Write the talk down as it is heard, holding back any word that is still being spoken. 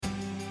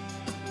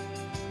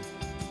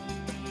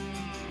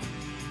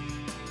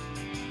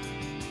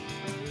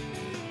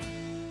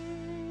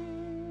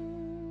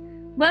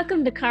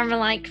Welcome to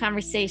Carmelite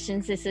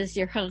Conversations. This is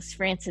your host,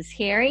 Frances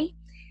Harry.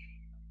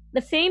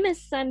 The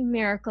famous sun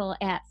miracle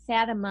at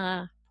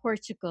Fatima,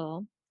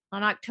 Portugal,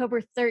 on October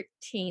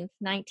 13th,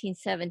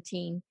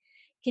 1917,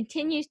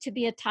 continues to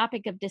be a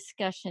topic of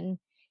discussion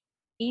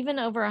even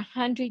over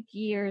 100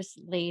 years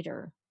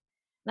later.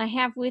 And I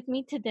have with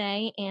me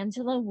today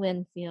Angela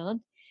Winfield.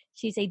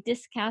 She's a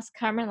discalced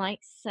Carmelite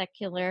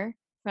secular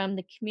from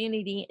the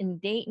community in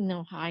Dayton,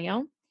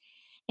 Ohio.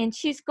 And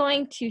she's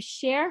going to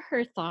share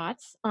her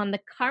thoughts on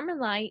the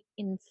Carmelite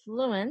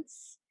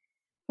influence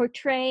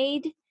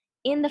portrayed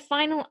in the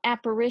final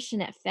apparition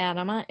at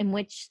Fatima, in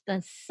which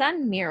the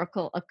sun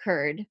miracle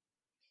occurred.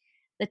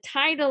 The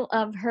title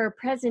of her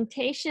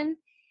presentation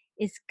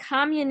is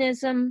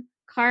Communism,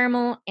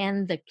 Carmel,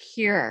 and the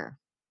Cure.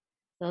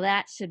 So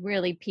that should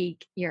really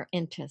pique your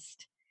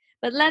interest.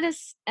 But let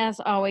us, as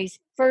always,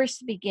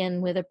 first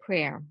begin with a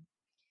prayer.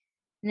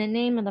 In the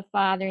name of the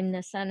Father, and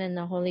the Son, and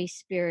the Holy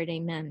Spirit,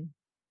 amen.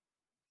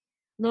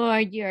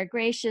 Lord, you are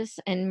gracious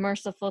and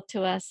merciful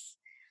to us,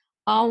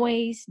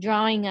 always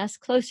drawing us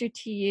closer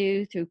to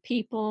you through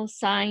people,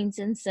 signs,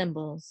 and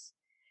symbols.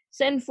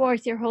 Send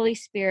forth your Holy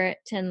Spirit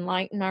to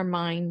enlighten our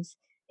minds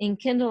and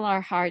kindle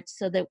our hearts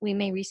so that we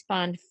may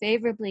respond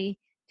favorably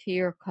to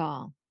your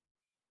call.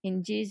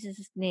 In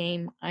Jesus'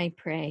 name I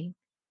pray.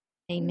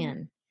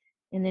 Amen.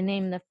 In the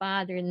name of the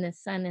Father, and the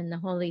Son, and the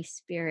Holy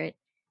Spirit.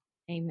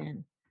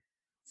 Amen.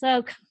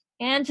 So,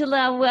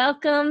 Angela,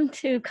 welcome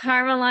to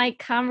Carmelite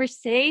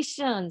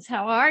Conversations.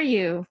 How are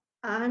you?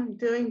 I'm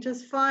doing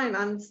just fine.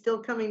 I'm still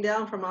coming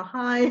down from a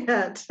high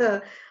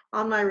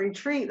on my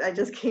retreat. I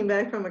just came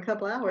back from a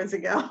couple hours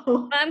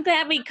ago. I'm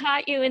glad we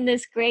caught you in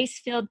this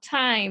grace-filled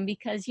time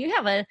because you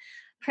have a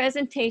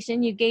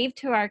presentation you gave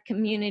to our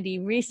community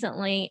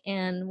recently,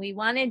 and we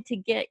wanted to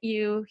get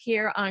you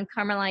here on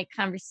Carmelite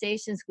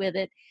Conversations with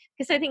it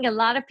because I think a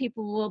lot of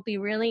people will be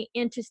really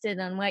interested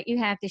in what you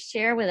have to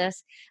share with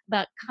us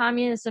about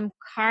communism,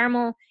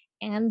 Carmel,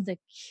 and the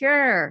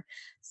cure.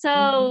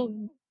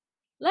 So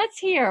let's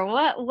hear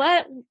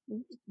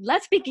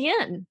let's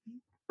begin.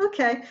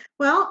 Okay.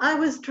 Well, I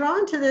was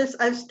drawn to this.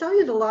 I've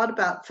studied a lot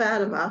about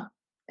Fatima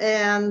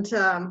and,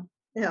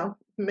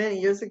 many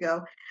years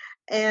ago.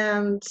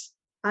 And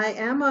I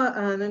am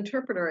an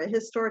interpreter, a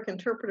historic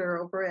interpreter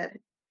over at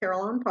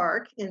Carillon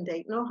Park in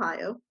Dayton,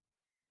 Ohio.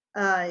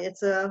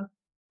 It's a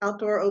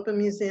outdoor open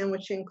museum,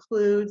 which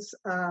includes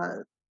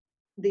the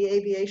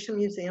Aviation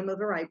Museum of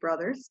the Wright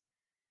brothers.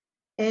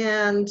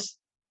 And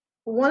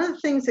one of the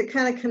things that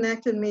kind of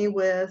connected me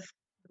with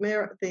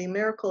the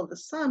miracle of the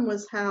sun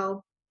was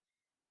how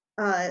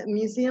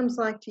museums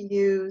like to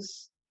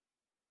use,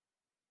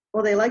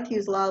 they like to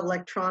use a lot of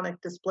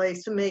electronic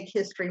displays to make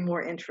history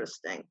more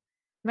interesting.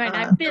 Right,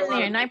 I've been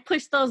there and I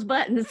pushed those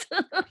buttons.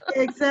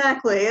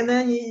 Exactly. And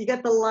then you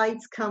get the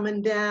lights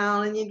coming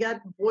down and you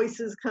got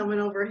voices coming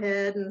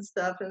overhead and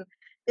stuff. And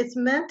it's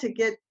meant to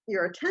get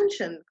your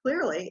attention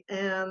clearly.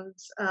 And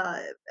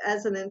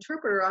as an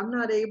interpreter, I'm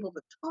not able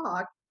to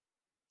talk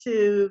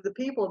to the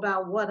people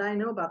about what I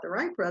know about the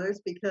Wright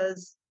brothers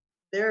because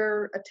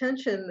their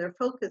attention, their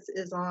focus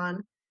is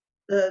on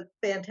the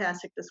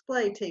fantastic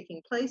display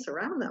taking place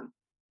around them.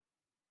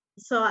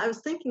 So I was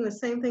thinking the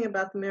same thing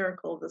about the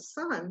miracle of the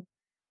sun.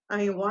 I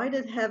mean, why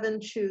did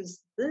heaven choose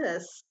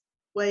this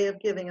way of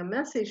giving a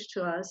message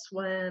to us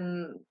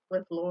when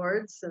with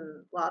Lourdes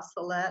and La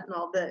Salette and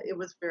all that, it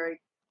was very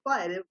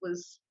quiet.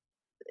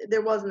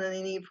 There wasn't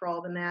any need for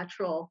all the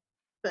natural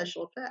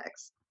special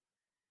effects.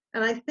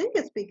 And I think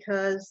it's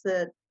because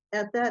that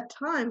at that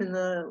time in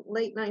the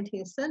late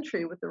 19th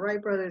century, with the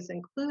Wright brothers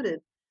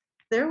included,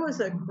 there was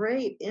a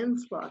great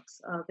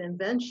influx of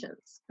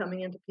inventions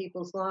coming into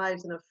people's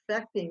lives and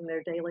affecting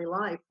their daily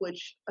life,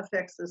 which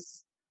affects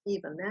us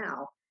even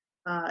now.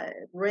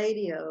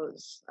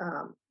 Radios,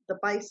 the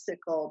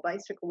bicycle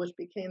which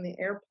became the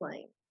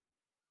airplane,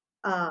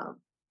 the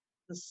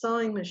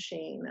sewing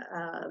machine,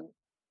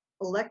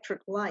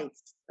 electric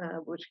lights,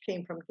 which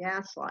came from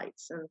gas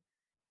lights. And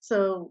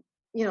so,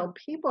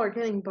 people are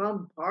getting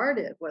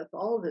bombarded with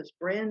all this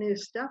brand new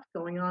stuff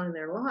going on in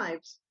their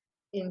lives,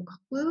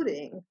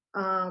 including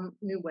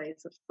new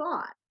ways of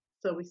thought.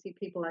 So we see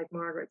people like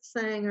Margaret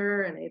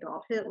Sanger and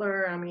Adolf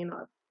Hitler. I mean,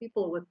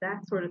 people with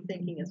that sort of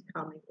thinking is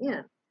coming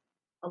in.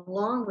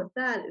 Along with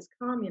that is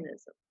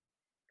communism.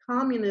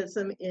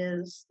 Communism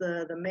is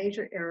the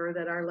major error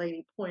that Our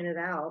Lady pointed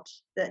out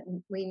that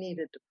we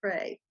needed to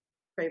pray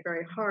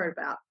very hard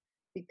about,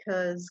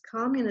 because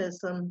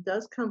communism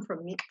does come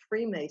from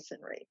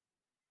Freemasonry.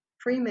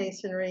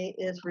 Freemasonry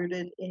is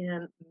rooted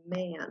in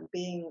man,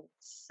 being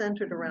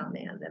centered around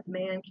man, that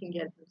man can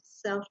get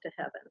himself to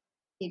heaven.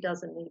 He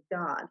doesn't need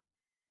God.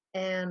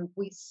 And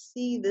we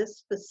see this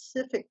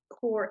specific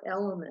core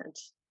element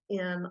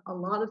in a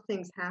lot of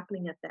things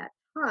happening at that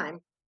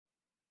time.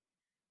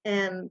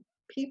 And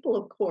people,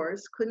 of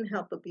course, couldn't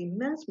help but be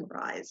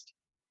mesmerized.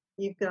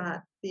 You've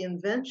got the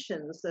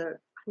inventions that,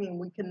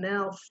 we can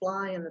now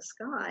fly in the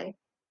sky,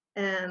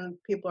 and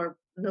people are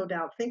no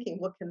doubt thinking,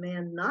 what can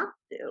man not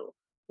do,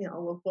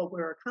 with what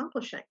we're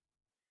accomplishing?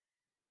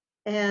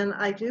 And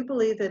I do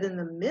believe that in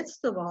the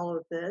midst of all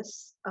of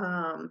this,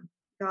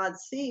 God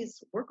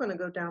sees we're going to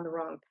go down the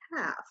wrong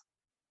path.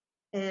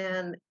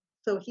 And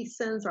so he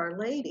sends Our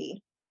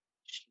Lady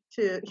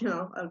to,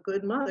 a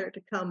good mother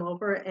to come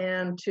over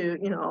and to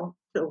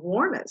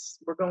warn us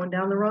we're going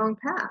down the wrong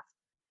path.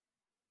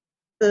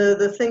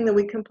 The thing that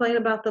we complain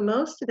about the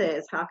most today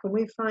is how can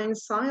we find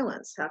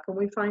silence? How can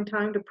we find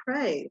time to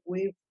pray?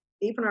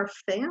 Even our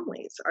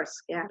families are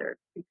scattered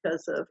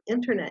because of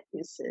internet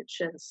usage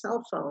and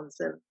cell phones.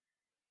 And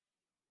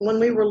when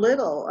we were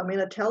little, I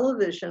mean, a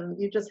television,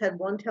 you just had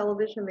one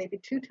television, maybe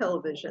two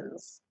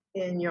televisions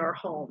in your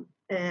home.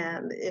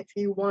 And if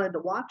you wanted to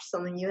watch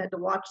something, you had to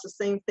watch the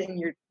same thing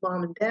your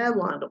mom and dad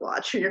wanted to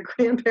watch or your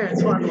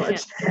grandparents wanted to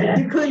watch.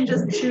 You couldn't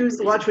just choose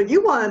to watch what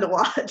you wanted to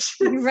watch.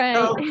 Right.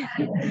 So,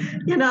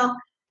 you know,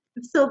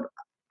 so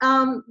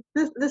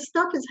this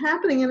stuff is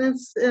happening, and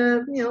it's,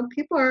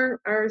 people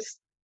are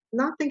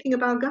not thinking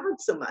about God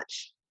so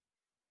much.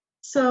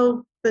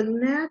 So the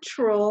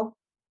natural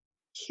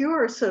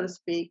cure, so to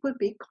speak, would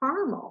be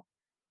Carmel.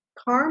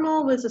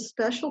 Carmel was a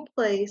special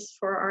place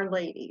for Our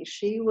Lady.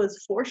 She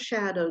was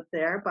foreshadowed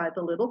there by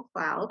the little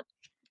cloud.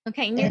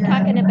 Okay, and you're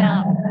talking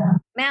about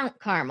Mount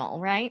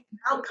Carmel, right?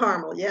 Mount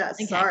Carmel, yes.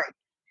 Okay. Sorry.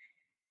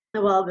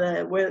 Well,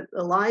 where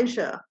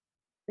Elijah,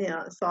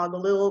 saw the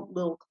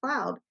little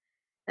cloud,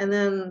 and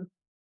then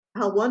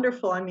how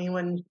wonderful! I mean,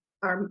 when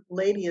Our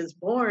Lady is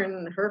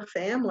born, her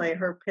family,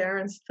 her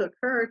parents took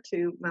her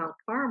to Mount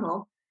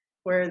Carmel,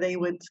 where they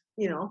would,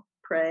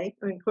 pray.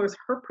 I mean, of course,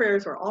 her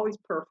prayers are always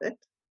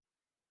perfect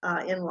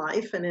in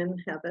life and in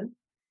heaven.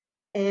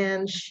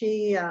 And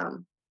she,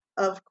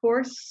 of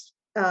course,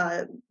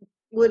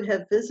 would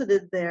have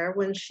visited there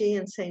when she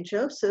and St.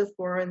 Joseph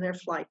were in their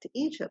flight to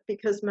Egypt,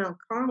 because Mount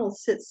Carmel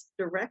sits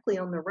directly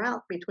on the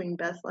route between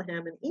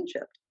Bethlehem and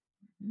Egypt.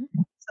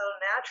 Mm-hmm. So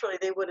naturally,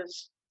 they would have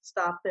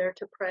stopped there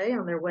to pray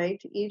on their way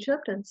to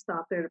Egypt and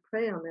stopped there to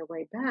pray on their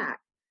way back.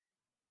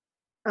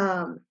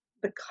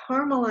 The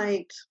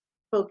Carmelite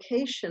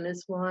vocation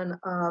is one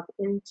of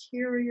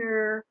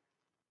interior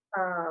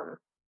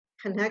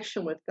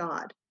connection with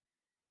God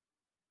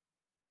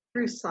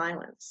through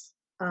silence,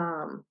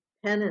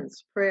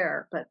 penance,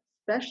 prayer, but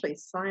especially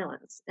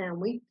silence.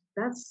 And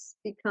that's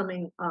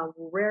becoming a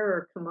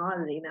rarer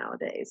commodity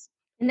nowadays.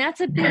 And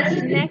that's a big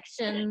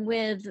connection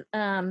with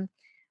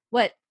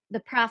what the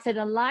prophet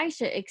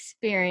Elijah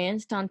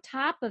experienced on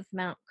top of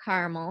Mount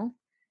Carmel.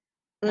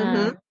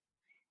 Mm-hmm.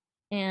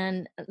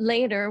 And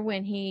later,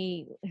 when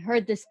he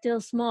heard the still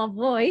small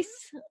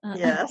voice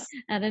Yes.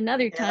 at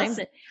another time,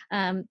 Yes.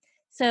 but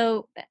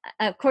so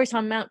of course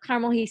on Mount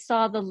Carmel he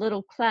saw the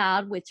little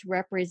cloud, which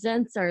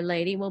represents Our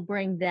Lady. We'll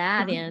bring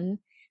that in,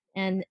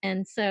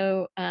 and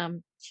so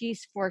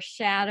she's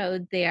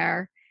foreshadowed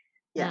there.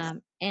 Yes.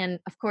 And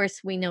of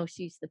course we know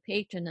she's the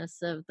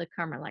patroness of the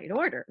Carmelite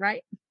order,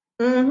 right?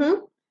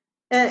 Mm-hmm.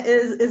 And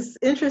it's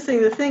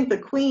interesting to think the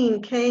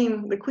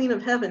Queen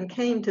of Heaven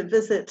came to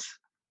visit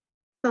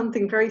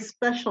something very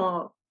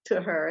special to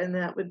her, and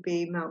that would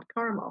be Mount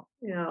Carmel.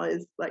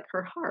 Is like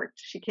her heart.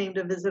 She came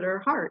to visit her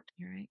heart.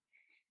 Right.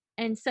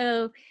 And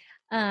so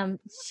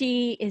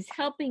she is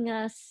helping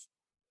us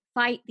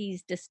fight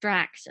these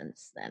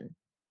distractions then.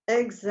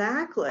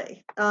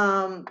 Exactly.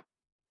 Because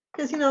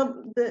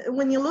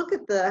when you look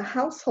at the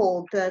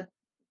household that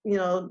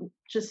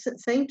just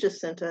Saint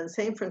Jacinta and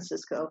Saint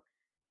Francisco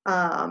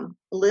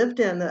lived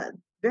in,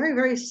 very,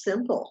 very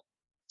simple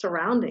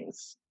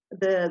surroundings.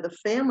 The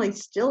family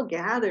still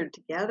gathered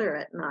together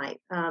at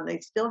night. They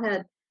still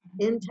had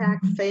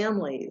intact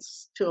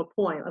families to a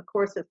point. Of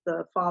course, if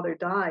the father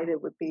died, it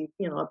would be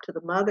up to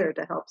the mother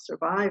to help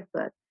survive.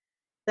 But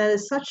that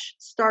is such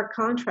stark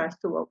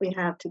contrast to what we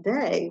have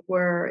today,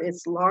 where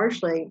it's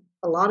largely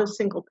a lot of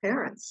single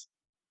parents.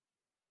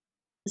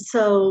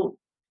 So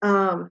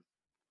I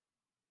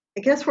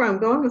guess where I'm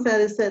going with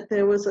that is that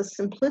there was a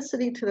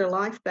simplicity to their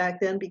life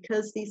back then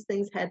because these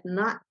things had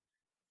not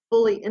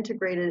fully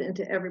integrated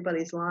into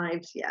everybody's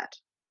lives yet.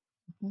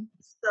 Mm-hmm.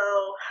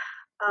 So,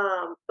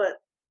 but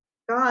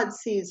God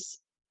sees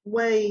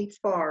way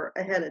far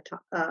ahead of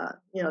time,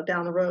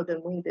 down the road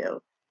than we do.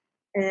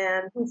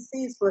 And he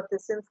sees what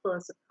this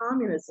influence of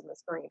communism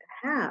is going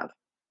to have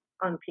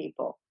on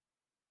people.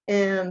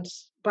 And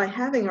by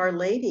having Our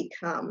Lady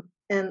come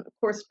and, of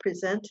course,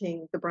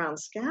 presenting the brown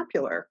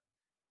scapular,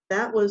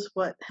 that was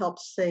what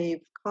helped save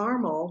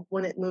Carmel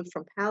when it moved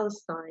from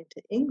Palestine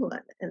to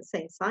England. And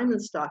St.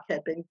 Simon's Stock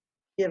had been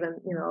given,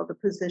 the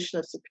position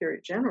of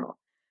Superior General.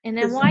 And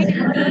then why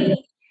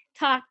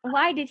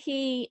did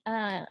he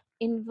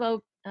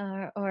invoke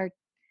or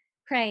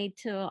pray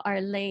to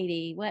Our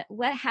Lady?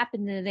 What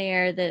happened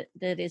there that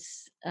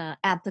is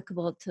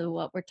applicable to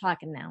what we're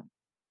talking now?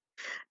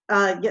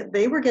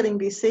 They were getting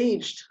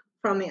besieged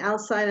from the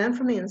outside and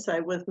from the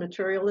inside with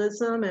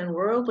materialism and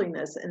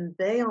worldliness, and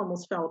they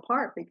almost fell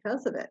apart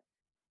because of it.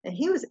 And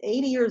he was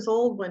 80 years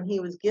old when he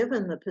was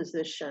given the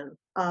position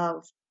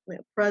of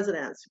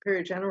president,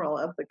 superior general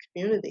of the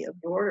community of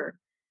the order.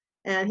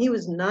 And he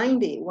was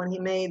 90 when he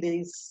made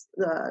these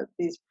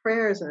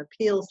prayers and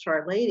appeals to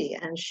Our Lady,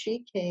 and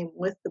she came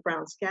with the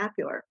brown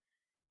scapular.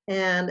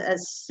 And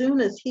as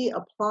soon as he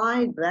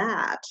applied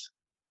that,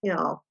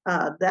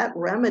 that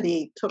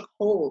remedy took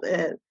hold.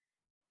 And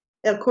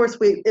of course,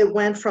 it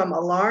went from a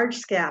large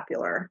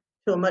scapular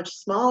to a much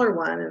smaller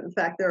one. And in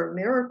fact, there are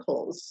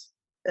miracles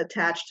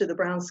attached to the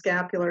brown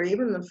scapular.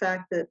 Even the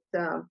fact that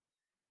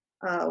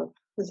uh,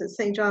 was it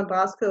St. John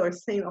Bosco or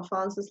St.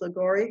 Alphonsus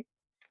Liguori?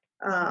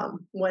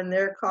 When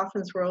their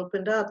coffins were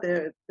opened up,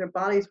 their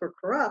bodies were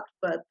corrupt,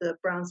 but the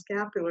brown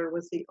scapular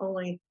was the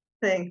only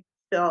thing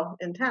still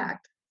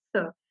intact.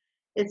 So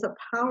it's a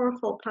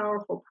powerful,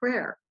 powerful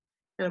prayer.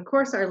 And of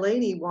course, Our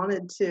Lady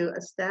wanted to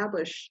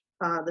establish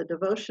the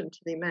devotion to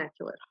the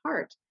Immaculate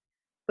Heart,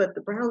 but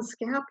the brown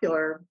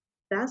scapular,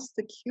 that's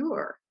the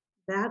cure.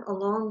 That,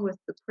 along with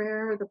the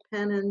prayer, the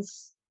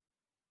penance,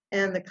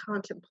 and the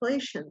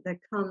contemplation that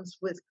comes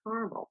with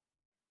Carmel.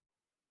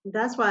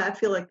 That's why I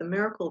feel like the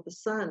miracle of the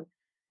sun,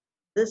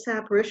 this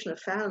apparition of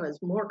Fatima, is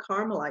more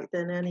Carmelite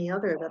than any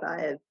other that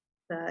I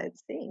had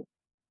seen.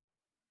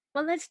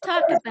 Well, let's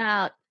talk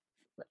about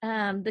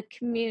the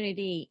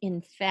community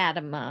in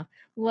Fatima.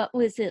 What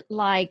was it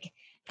like,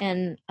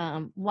 and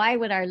why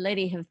would Our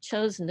Lady have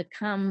chosen to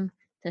come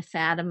to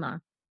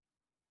Fatima?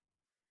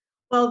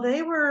 Well,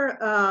 they were,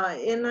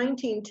 in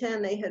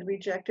 1910, they had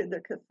rejected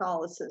their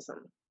Catholicism.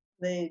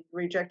 They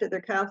rejected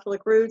their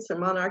Catholic roots, their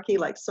monarchy,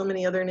 like so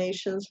many other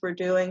nations were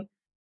doing.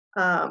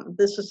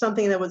 This was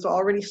something that was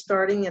already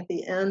starting at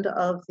the end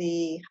of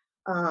the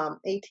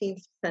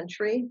 18th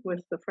century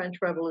with the French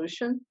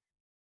Revolution.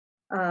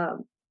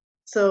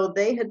 So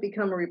they had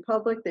become a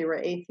republic. They were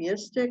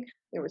atheistic,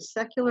 they were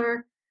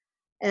secular,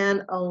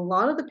 and a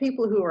lot of the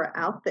people who were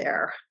out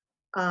there,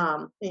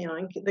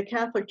 the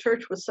Catholic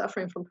Church was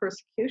suffering from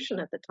persecution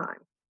at the time.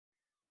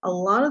 A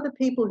lot of the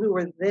people who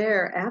were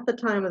there at the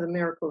time of the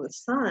Miracle of the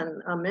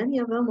Sun, many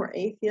of them were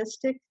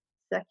atheistic,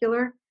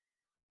 secular.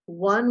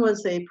 One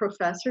was a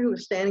professor who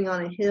was standing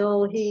on a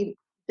hill. He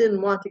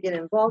didn't want to get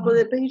involved with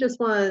it, but he just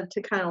wanted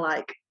to kind of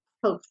like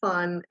poke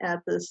fun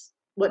at this,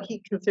 what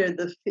he considered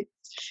the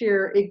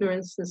sheer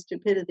ignorance and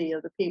stupidity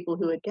of the people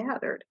who had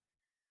gathered.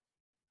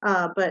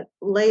 But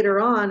later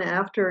on,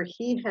 after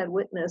he had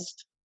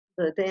witnessed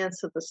the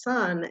dance of the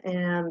sun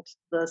and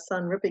the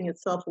sun ripping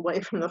itself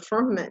away from the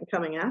firmament and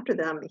coming after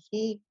them,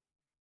 he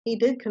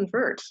did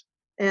convert.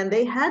 And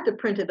they had to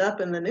print it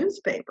up in the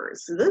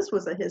newspapers. So this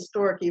was a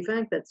historic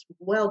event that's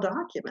well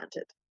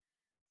documented.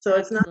 So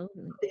it's not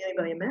something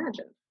anybody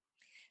imagined.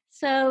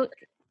 So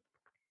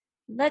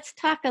let's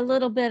talk a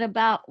little bit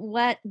about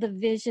what the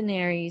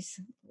visionaries,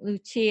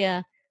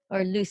 Lucia,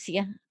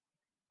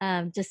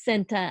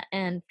 Jacinta,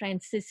 and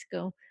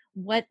Francisco,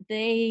 what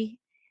they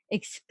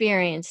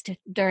experienced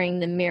during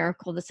the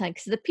Miracle of the Sun.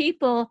 Because the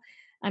people,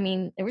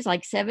 there was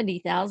like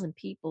 70,000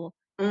 people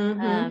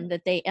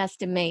that they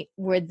estimate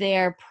were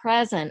there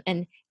present,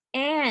 and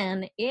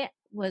it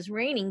was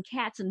raining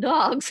cats and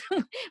dogs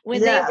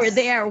when they were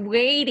there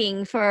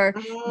waiting for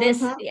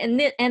this.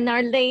 And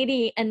Our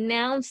Lady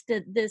announced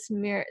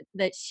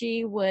that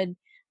she would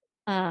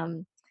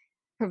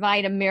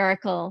provide a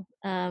miracle.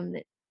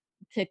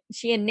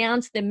 She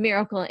announced the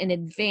miracle in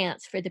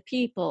advance for the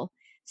people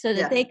so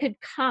that they could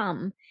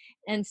come.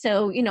 And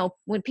so,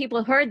 when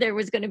people heard there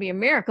was going to be a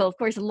miracle, of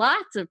course,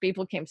 lots of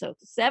people came. So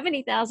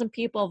 70,000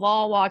 people of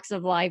all walks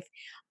of life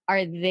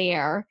are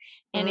there,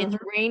 and it's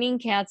raining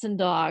cats and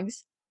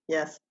dogs.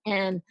 Yes.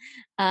 And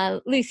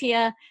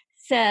Lucia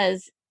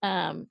says,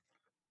 and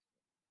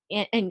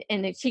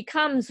she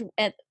comes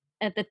at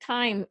the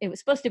time, it was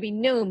supposed to be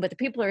noon, but the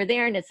people are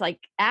there and it's like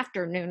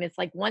afternoon, it's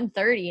like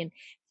 1:30,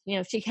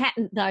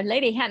 and Our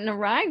Lady hadn't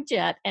arrived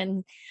yet,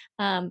 and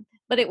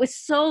but it was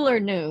solar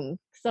noon,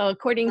 so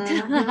according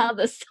to how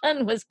the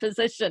sun was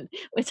positioned,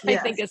 which I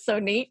think is so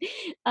neat,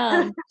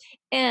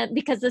 and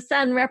because the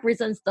sun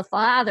represents the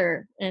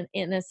Father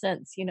in a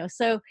sense,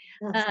 so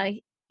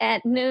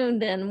at noon,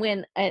 then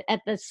when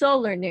at the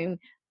solar noon,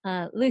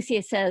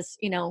 Lucia says,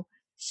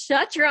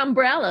 shut your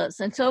umbrellas.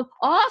 And so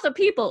all the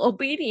people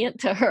obedient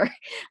to her,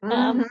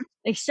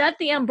 they shut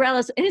the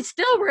umbrellas, and it's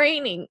still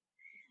raining.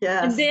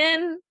 Yes. And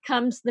then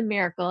comes the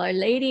miracle. Our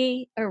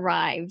Lady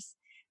arrives,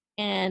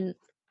 and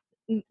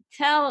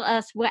tell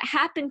us what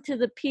happened to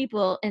the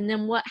people, and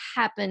then what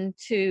happened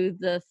to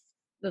the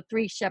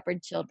three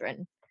shepherd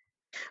children.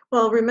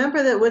 Well,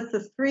 remember that with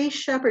the three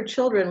shepherd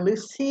children,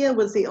 Lucia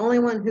was the only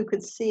one who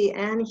could see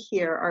and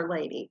hear Our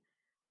Lady.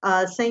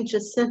 Saint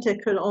Jacinta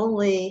could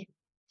only...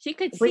 She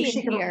could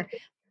see and hear.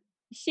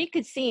 She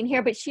could see and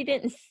hear, but she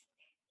didn't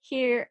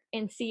hear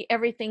and see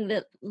everything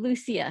that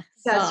Lucia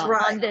saw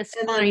on this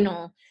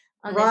final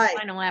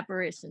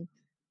apparition.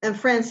 And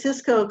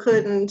Francisco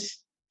couldn't.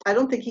 I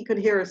don't think he could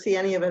hear or see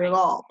any of it at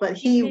all. But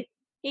he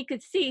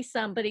could see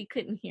some, but he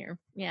couldn't hear.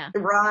 Yeah.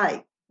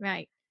 Right.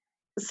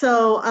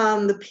 So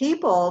the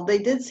people, they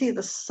did see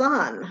the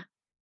sun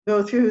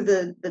go through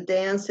the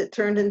dance. It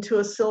turned into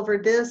a silver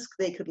disc.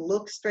 They could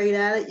look straight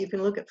at it. You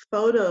can look at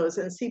photos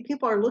and see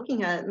people are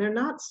looking at it, and they're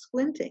not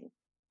squinting.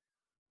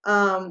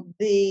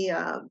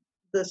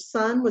 The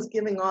sun was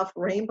giving off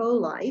rainbow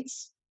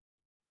lights,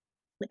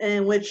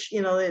 in which,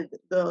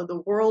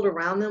 the world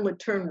around them would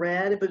turn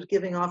red. It was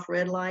giving off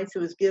red lights. It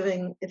was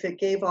giving, if it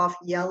gave off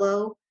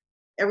yellow,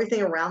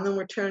 everything around them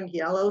would turn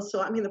yellow.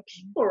 So, I mean, the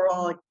people were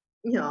all,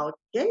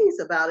 gaze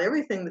about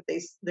everything that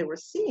they were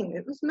seeing.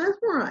 It was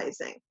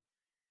mesmerizing.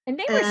 And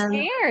they were And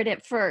scared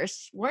at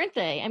first, weren't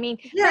they? I mean,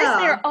 first yeah,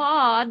 they're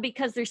awed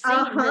because they're seeing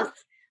uh-huh, this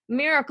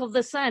miracle of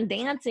the sun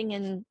dancing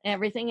and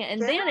everything, and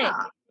then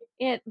yeah,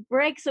 it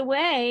breaks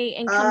away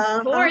and comes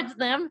uh-huh, towards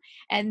them,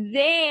 and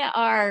they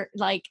are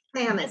like,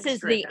 panic this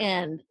is the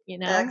stricken.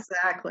 end,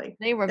 Exactly.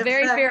 They were In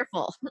very fact,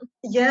 fearful.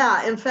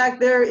 yeah, in fact,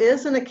 there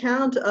is an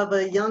account of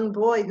a young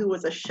boy who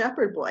was a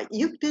shepherd boy.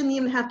 You didn't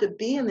even have to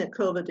be in the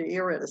COVID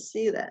era to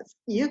see that.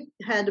 You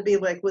had to be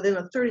like within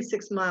a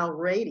 36-mile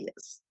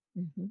radius.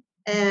 Mhm,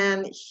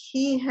 And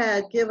he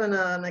had given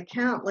an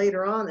account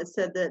later on that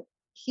said that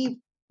he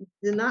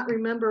did not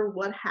remember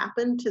what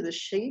happened to the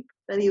sheep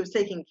that he was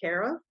taking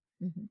care of,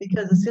 mhm.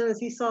 because as soon as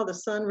he saw the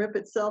sun rip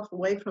itself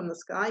away from the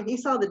sky, he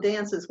saw the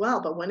dance as well.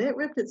 But when it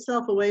ripped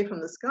itself away from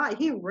the sky,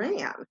 he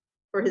ran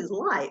for his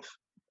life.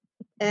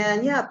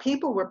 And yeah,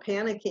 people were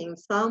panicking.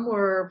 Some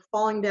were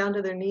falling down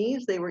to their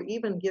knees. They were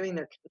even giving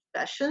their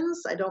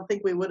confessions. I don't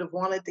think we would have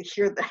wanted to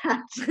hear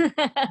that.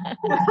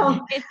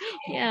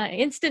 Yeah,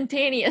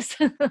 instantaneous.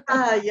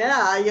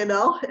 Yeah,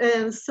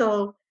 and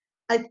so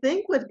I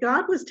think what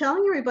God was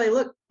telling everybody,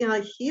 look,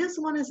 He is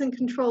the one who's in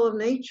control of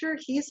nature.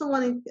 He's the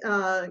one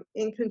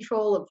in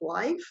control of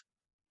life.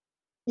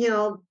 You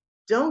know,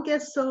 don't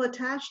get so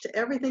attached to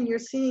everything you're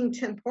seeing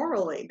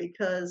temporally,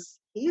 because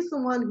He's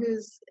the one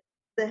who's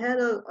the head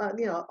of,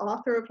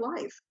 author of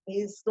life.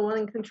 He's the one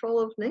in control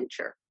of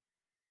nature.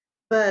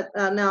 But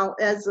now,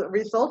 as a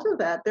result of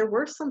that, there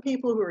were some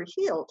people who were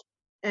healed,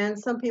 and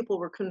some people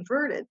were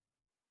converted.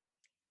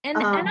 And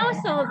Um,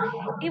 also,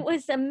 it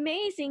was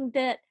amazing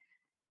that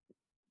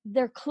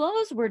their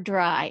clothes were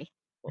dry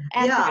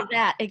after yeah,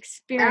 that after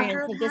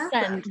experience it of the sun.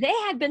 happened. They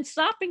had been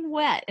sopping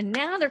wet, and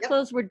now their Yep.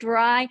 clothes were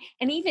dry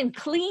and even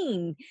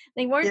clean.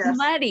 They weren't Yes.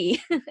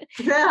 muddy. And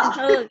Yeah.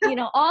 so,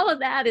 all of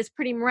that is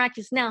pretty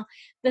miraculous. Now,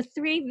 the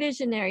 3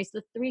 visionaries,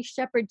 the 3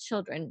 shepherd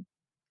children,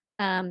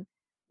 um,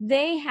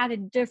 they had a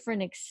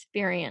different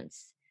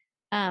experience.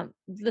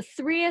 The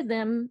 3 of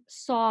them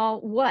saw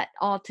what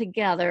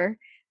altogether,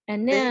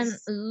 and They then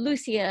s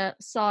Lucia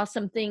saw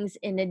some things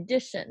in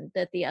addition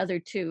that the other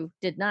 2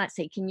 did not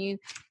see. Can you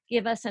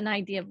give us an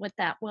idea of what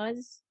that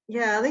was?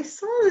 Yeah, they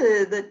saw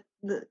the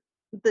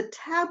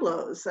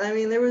tableaus. I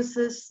mean, there was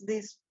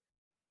these,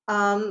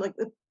 like,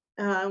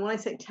 when I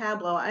say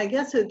tableau, I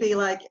guess it'd be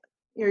like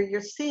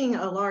you're seeing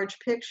a large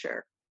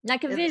picture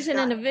Like a in the vision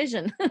sky. and a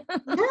vision.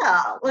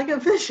 Yeah, like a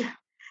vision.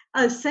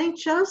 Saint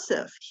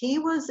Joseph, he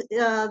was,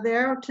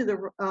 there to the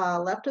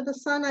left of the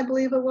sun, I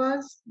believe it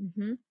was,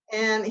 Mhm.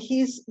 and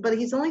he's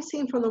only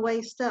seen from the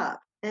waist up,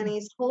 and Mm,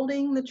 he's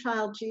holding the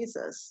child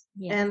Jesus,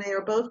 yes. and they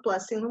are both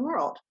blessing the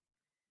world.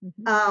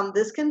 Mhm.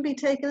 This can be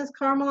taken as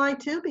Carmelite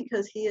too,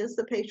 because he is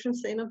the patron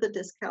saint of the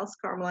Discalced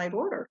Carmelite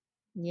order.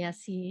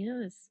 Yes, he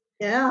is.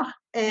 Yeah,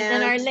 And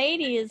then and Our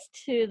Lady is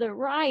to the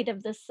right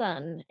of the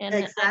sun, and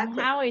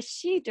exactly. how is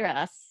she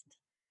dressed?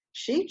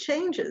 She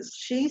changes.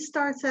 She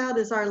starts out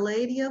as Our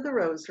Lady of the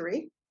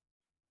Rosary,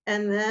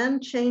 and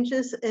then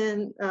changes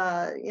into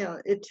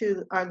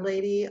Our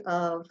Lady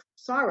of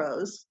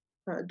Sorrows,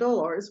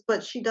 Dolors.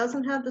 But she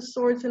doesn't have the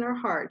swords in her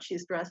heart.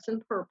 She's dressed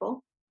in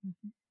purple,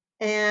 Mhm.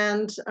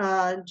 and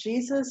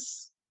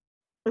Jesus.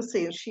 Let's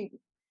see.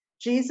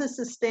 Jesus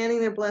is standing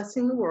there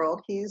blessing the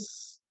world.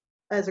 He's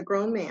as a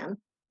grown man.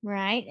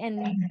 Right,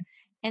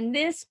 and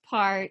this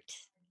part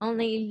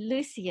only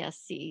Lucia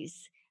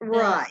sees. The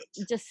Right.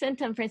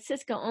 Jacinta and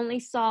Francisco only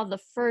saw the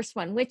first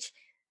one, which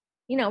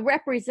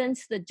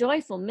represents the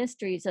joyful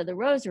mysteries of the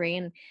Rosary.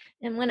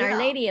 And when Our Yeah.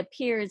 Lady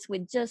appears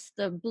with just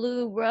the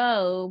blue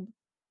robe,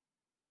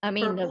 I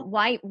mean the Purple.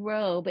 white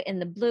robe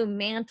and the blue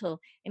mantle,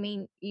 I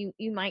mean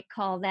you might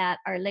call that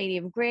Our Lady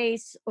of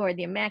Grace or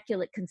the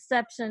Immaculate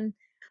Conception.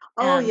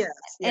 Oh, Um, yes.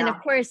 and Yeah.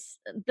 of course,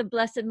 the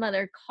Blessed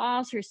Mother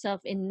calls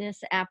herself in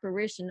this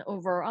apparition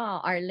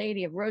overall Our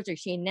Lady of Rosary.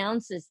 She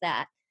announces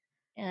that,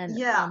 and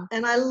Yeah.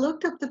 And I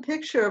looked up the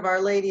picture of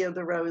Our Lady of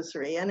the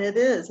Rosary, and it's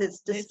there's like,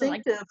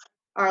 distinctive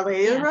Our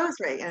Lady of the yeah.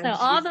 Rosary, So and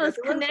all she's got those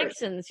the rosary.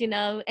 connections,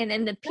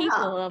 and the Yeah.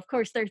 people, of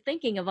course, they're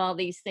thinking of all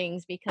these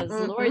things because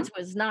Hmm. Lourdes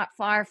was not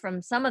far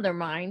from some of their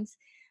minds.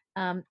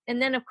 And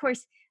then, of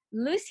course,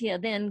 Lucia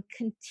then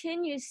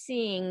continues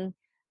seeing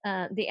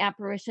the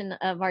apparition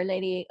of Our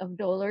Lady of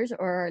Dolors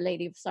or Our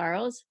Lady of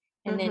Sorrows,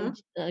 and then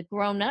Hmm.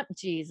 grown up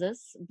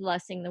Jesus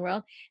blessing the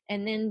world.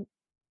 And then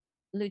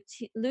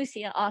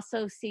Lucia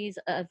also sees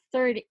a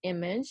third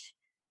image,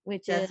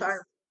 which Yes, is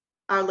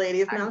Our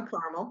Lady of our Mount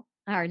Carmel.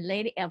 our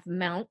Lady of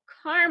Mount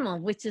Carmel,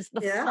 which is the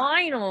Yeah.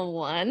 final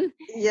one.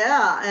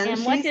 Yeah. And And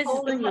she's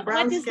holding the what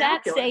brown does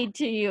that scapular. say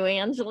to you,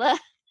 Angela?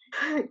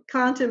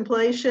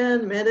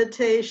 Contemplation,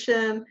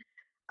 meditation.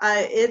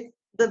 It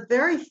the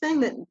very thing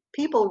that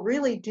people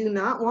really do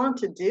not want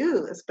to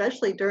do,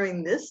 especially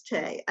during this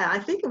day. I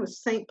think it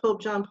was Saint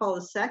Pope John Paul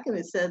II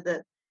who said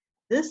that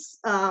this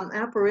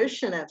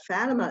apparition at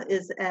Fatima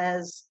is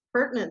as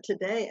pertinent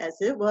today as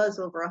it was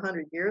over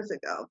 100 years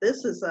ago.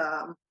 This is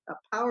a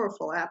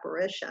powerful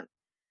apparition.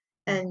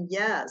 And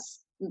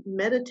yes,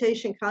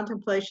 meditation,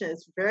 contemplation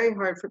is very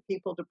hard for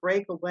people to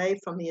break away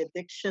from the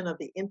addiction of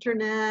the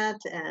internet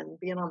and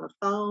being on the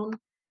phone.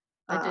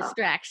 The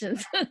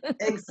distractions.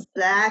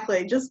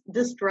 Exactly. Just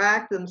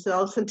distract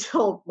themselves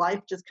until life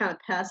just kind of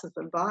passes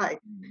them by.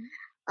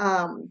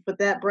 But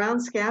that brown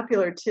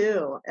scapular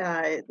too,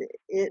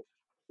 it,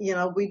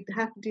 we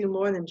have to do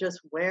more than just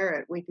wear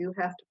it. We do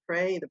have to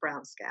pray the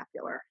brown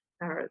scapular,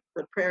 or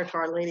the prayer to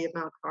Our Lady of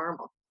Mount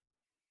Carmel.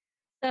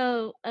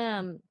 So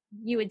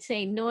you would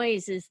say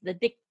noise is the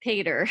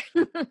dictator.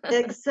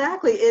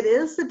 Exactly, it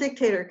is the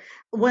dictator.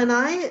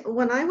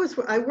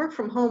 I work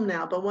from home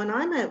now, but when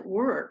I'm at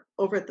work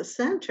over at the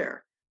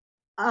center,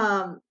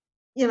 um,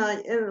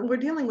 and we're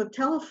dealing with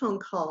telephone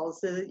calls.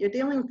 You're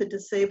dealing with the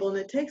disabled,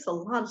 and it takes a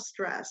lot of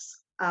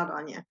stress out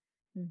on you.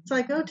 So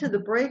I go to the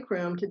break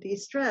room to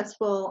de-stress.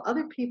 Well,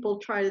 other people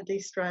try to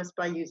de-stress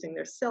by using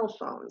their cell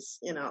phones,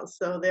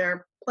 so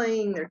they're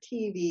playing their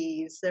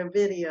TVs, their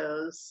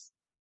videos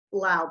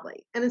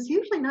loudly. And it's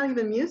usually not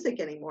even music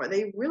anymore.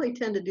 They really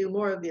tend to do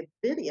more of the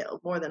video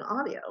more than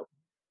audio.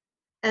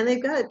 And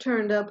they've got it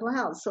turned up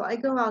loud. So I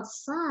go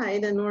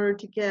outside in order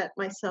to get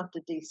myself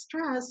to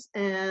de-stress,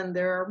 and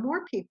there are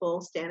more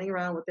people standing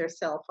around with their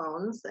cell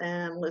phones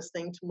and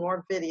listening to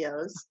more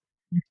videos.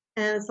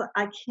 And it's like,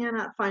 I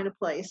cannot find a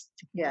place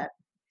to get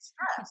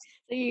stressed.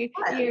 So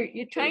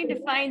you're trying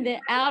to find the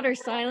outer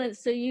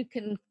silence so you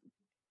can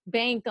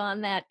bank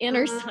on that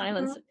inner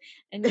silence.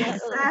 And yet,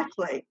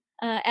 Exactly.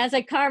 as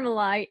a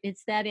Carmelite,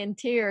 it's that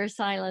interior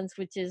silence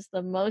which is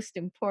the most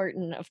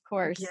important, of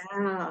course.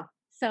 Yeah.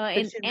 So,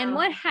 But, and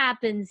what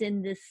happens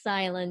in this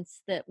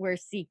silence that we're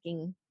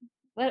seeking?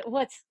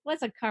 What's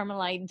a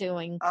Carmelite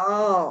doing?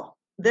 Oh,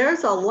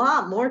 there's a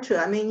lot more to it.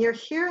 I mean, you're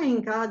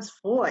hearing God's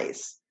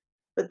voice,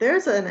 but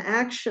there's an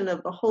action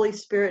of the Holy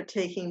Spirit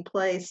taking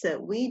place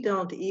that we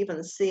don't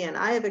even see. And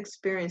I have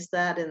experienced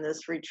that in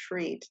this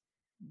retreat.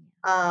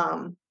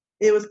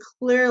 It was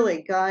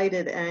clearly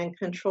guided and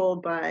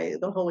controlled by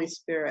the Holy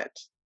Spirit.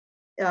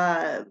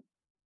 Uh,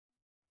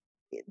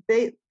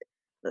 they,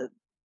 the,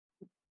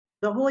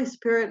 the Holy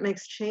Spirit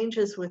makes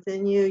changes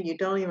within you you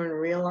don't even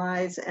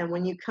realize. And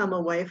when you come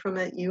away from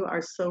it, you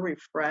are so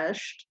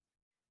refreshed.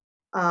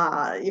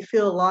 You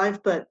feel alive,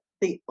 but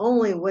the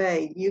only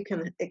way you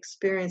can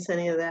experience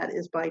any of that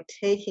is by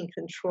taking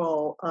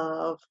control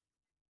of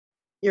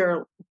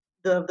your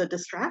the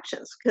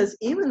distractions. Because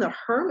even the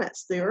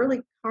hermits, the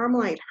early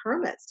Carmelite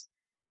hermits,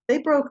 they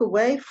broke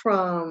away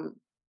from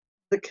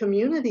the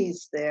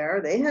communities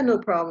there. They had no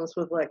problems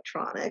with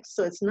electronics,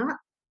 so it's not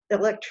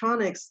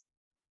electronics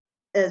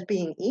as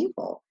being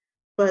evil,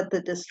 but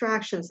the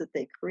distractions that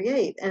they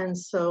create. And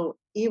so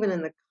even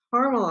in the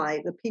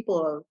Carmelite, the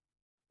people of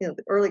the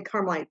early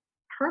Carmelite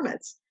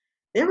hermits,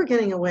 they were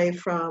getting away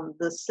from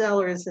the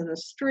sellers in the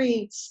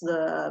streets,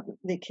 the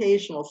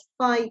occasional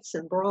fights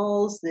and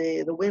brawls,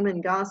 the women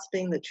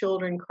gossiping, the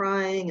children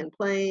crying and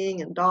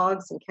playing, and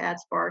dogs and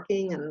cats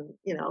barking and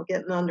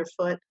getting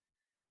underfoot.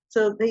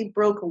 So they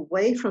broke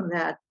away from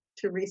that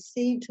to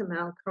recede to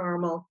Mount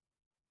Carmel,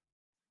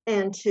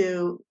 and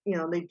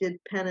they did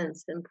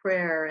penance and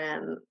prayer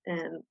and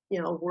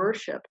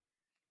worship.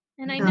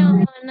 And I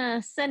know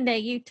on Sunday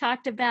you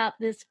talked about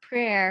this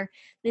prayer,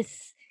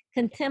 this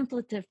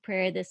contemplative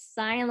prayer, this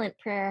silent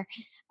prayer.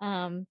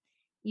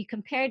 You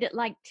compared it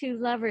like two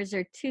lovers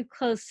or two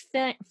close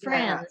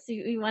friends.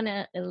 You want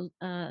to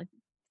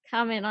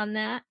comment on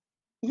that?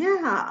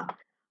 Yeah.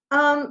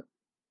 Carmel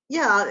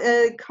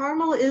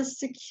is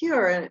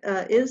secure,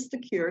 is the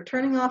cure.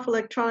 Turning off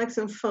electronics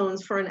and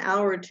phones for an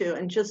hour or two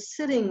and just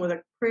sitting with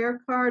a prayer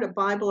card, a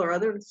Bible, or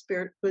other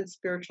good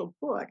spiritual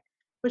book,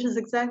 which is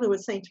exactly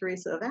what St.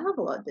 Teresa of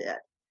Avila did.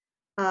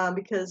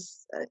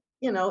 Because,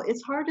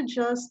 it's hard to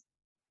just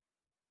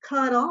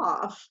cut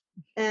off,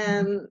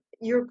 and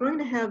you're going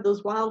to have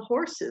those wild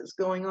horses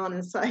going on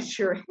inside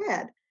your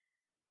head.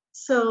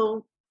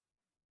 So,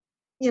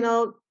 you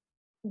know,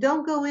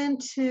 don't go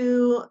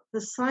into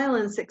the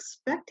silence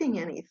expecting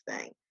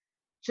anything.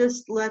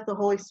 Just let the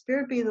Holy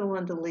Spirit be the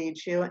one to lead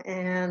you.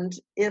 And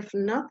if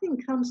nothing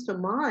comes to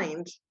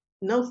mind,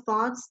 no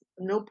thoughts,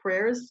 no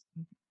prayers,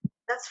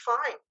 that's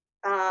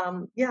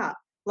fine.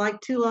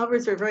 Like two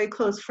lovers or very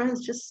close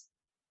friends, just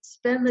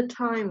spend the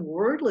time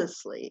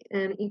wordlessly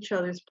in each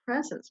other's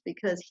presence,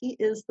 because He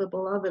is the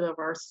beloved of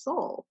our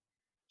soul,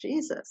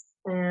 Jesus.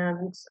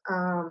 And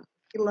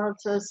He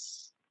loves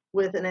us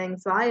with an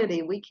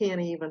anxiety we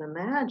can't even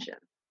imagine.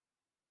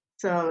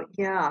 So,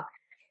 yeah.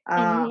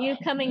 And you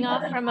coming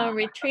off from a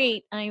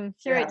retreat, I'm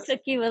sure it Yes.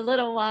 took you a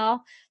little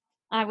while,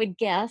 I would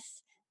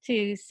guess,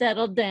 to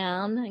settle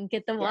down and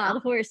get the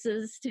wild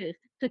horses to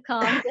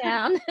calm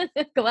down,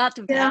 go out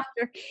to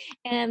pasture,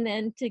 and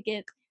then to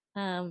get,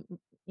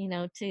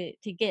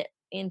 to get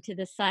into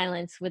the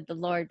silence with the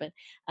Lord. But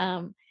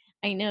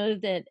I know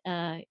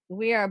that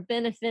we are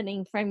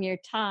benefiting from your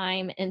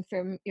time and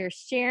from your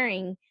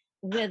sharing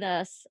with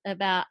us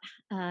about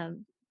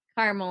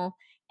Carmel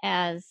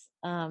as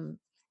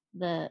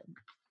the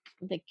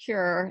the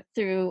cure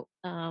through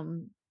Yeah.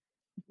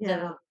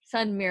 the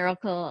sun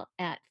miracle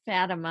at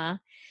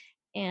Fatima.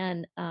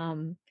 And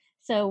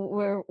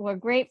so we're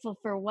grateful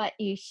for what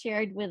you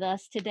shared with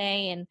us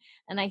today.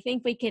 And I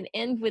think we can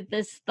end with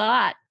this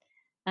thought,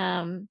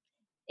 um,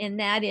 and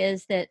that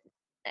is that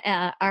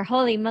our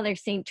Holy Mother,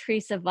 St.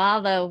 Teresa of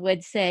Avila,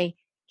 would say,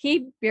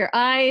 keep your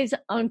eyes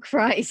on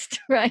Christ,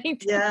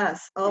 right?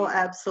 Yes. Oh,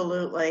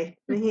 absolutely.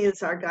 He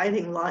is our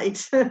guiding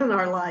light in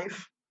our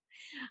life.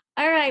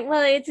 All right.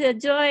 Well, it's a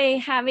joy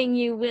having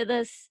you with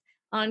us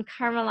on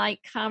Carmelite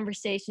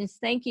Conversations.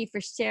 Thank you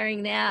for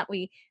sharing that.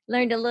 We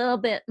learned a little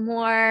bit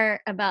more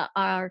about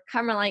our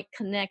Carmelite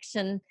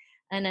connection.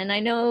 And then I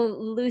know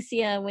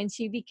Lucia, when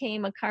she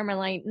became a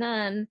Carmelite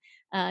nun,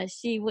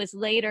 she was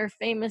later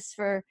famous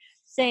for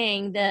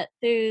saying that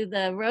through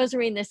the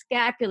rosary and the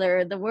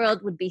scapular, the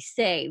world would be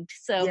saved.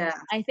 So Yeah.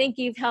 I think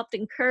you've helped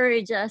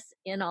encourage us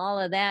in all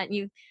of that.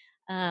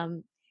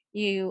 Um,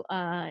 you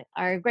are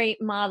a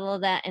great model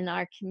of that in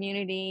our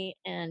community,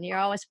 and you're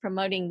always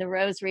promoting the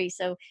rosary.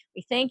 So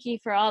we thank you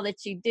for all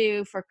that you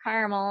do for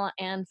Carmel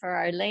and for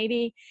Our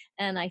Lady.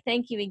 And I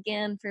thank you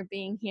again for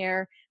being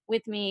here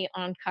with me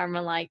on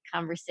Carmelite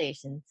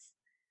Conversations.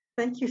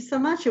 Thank you so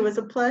much. It was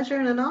a pleasure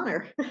and an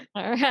honor.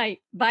 All right.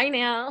 Bye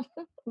now.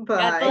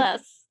 God Bye.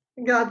 bless.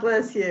 God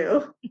bless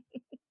you.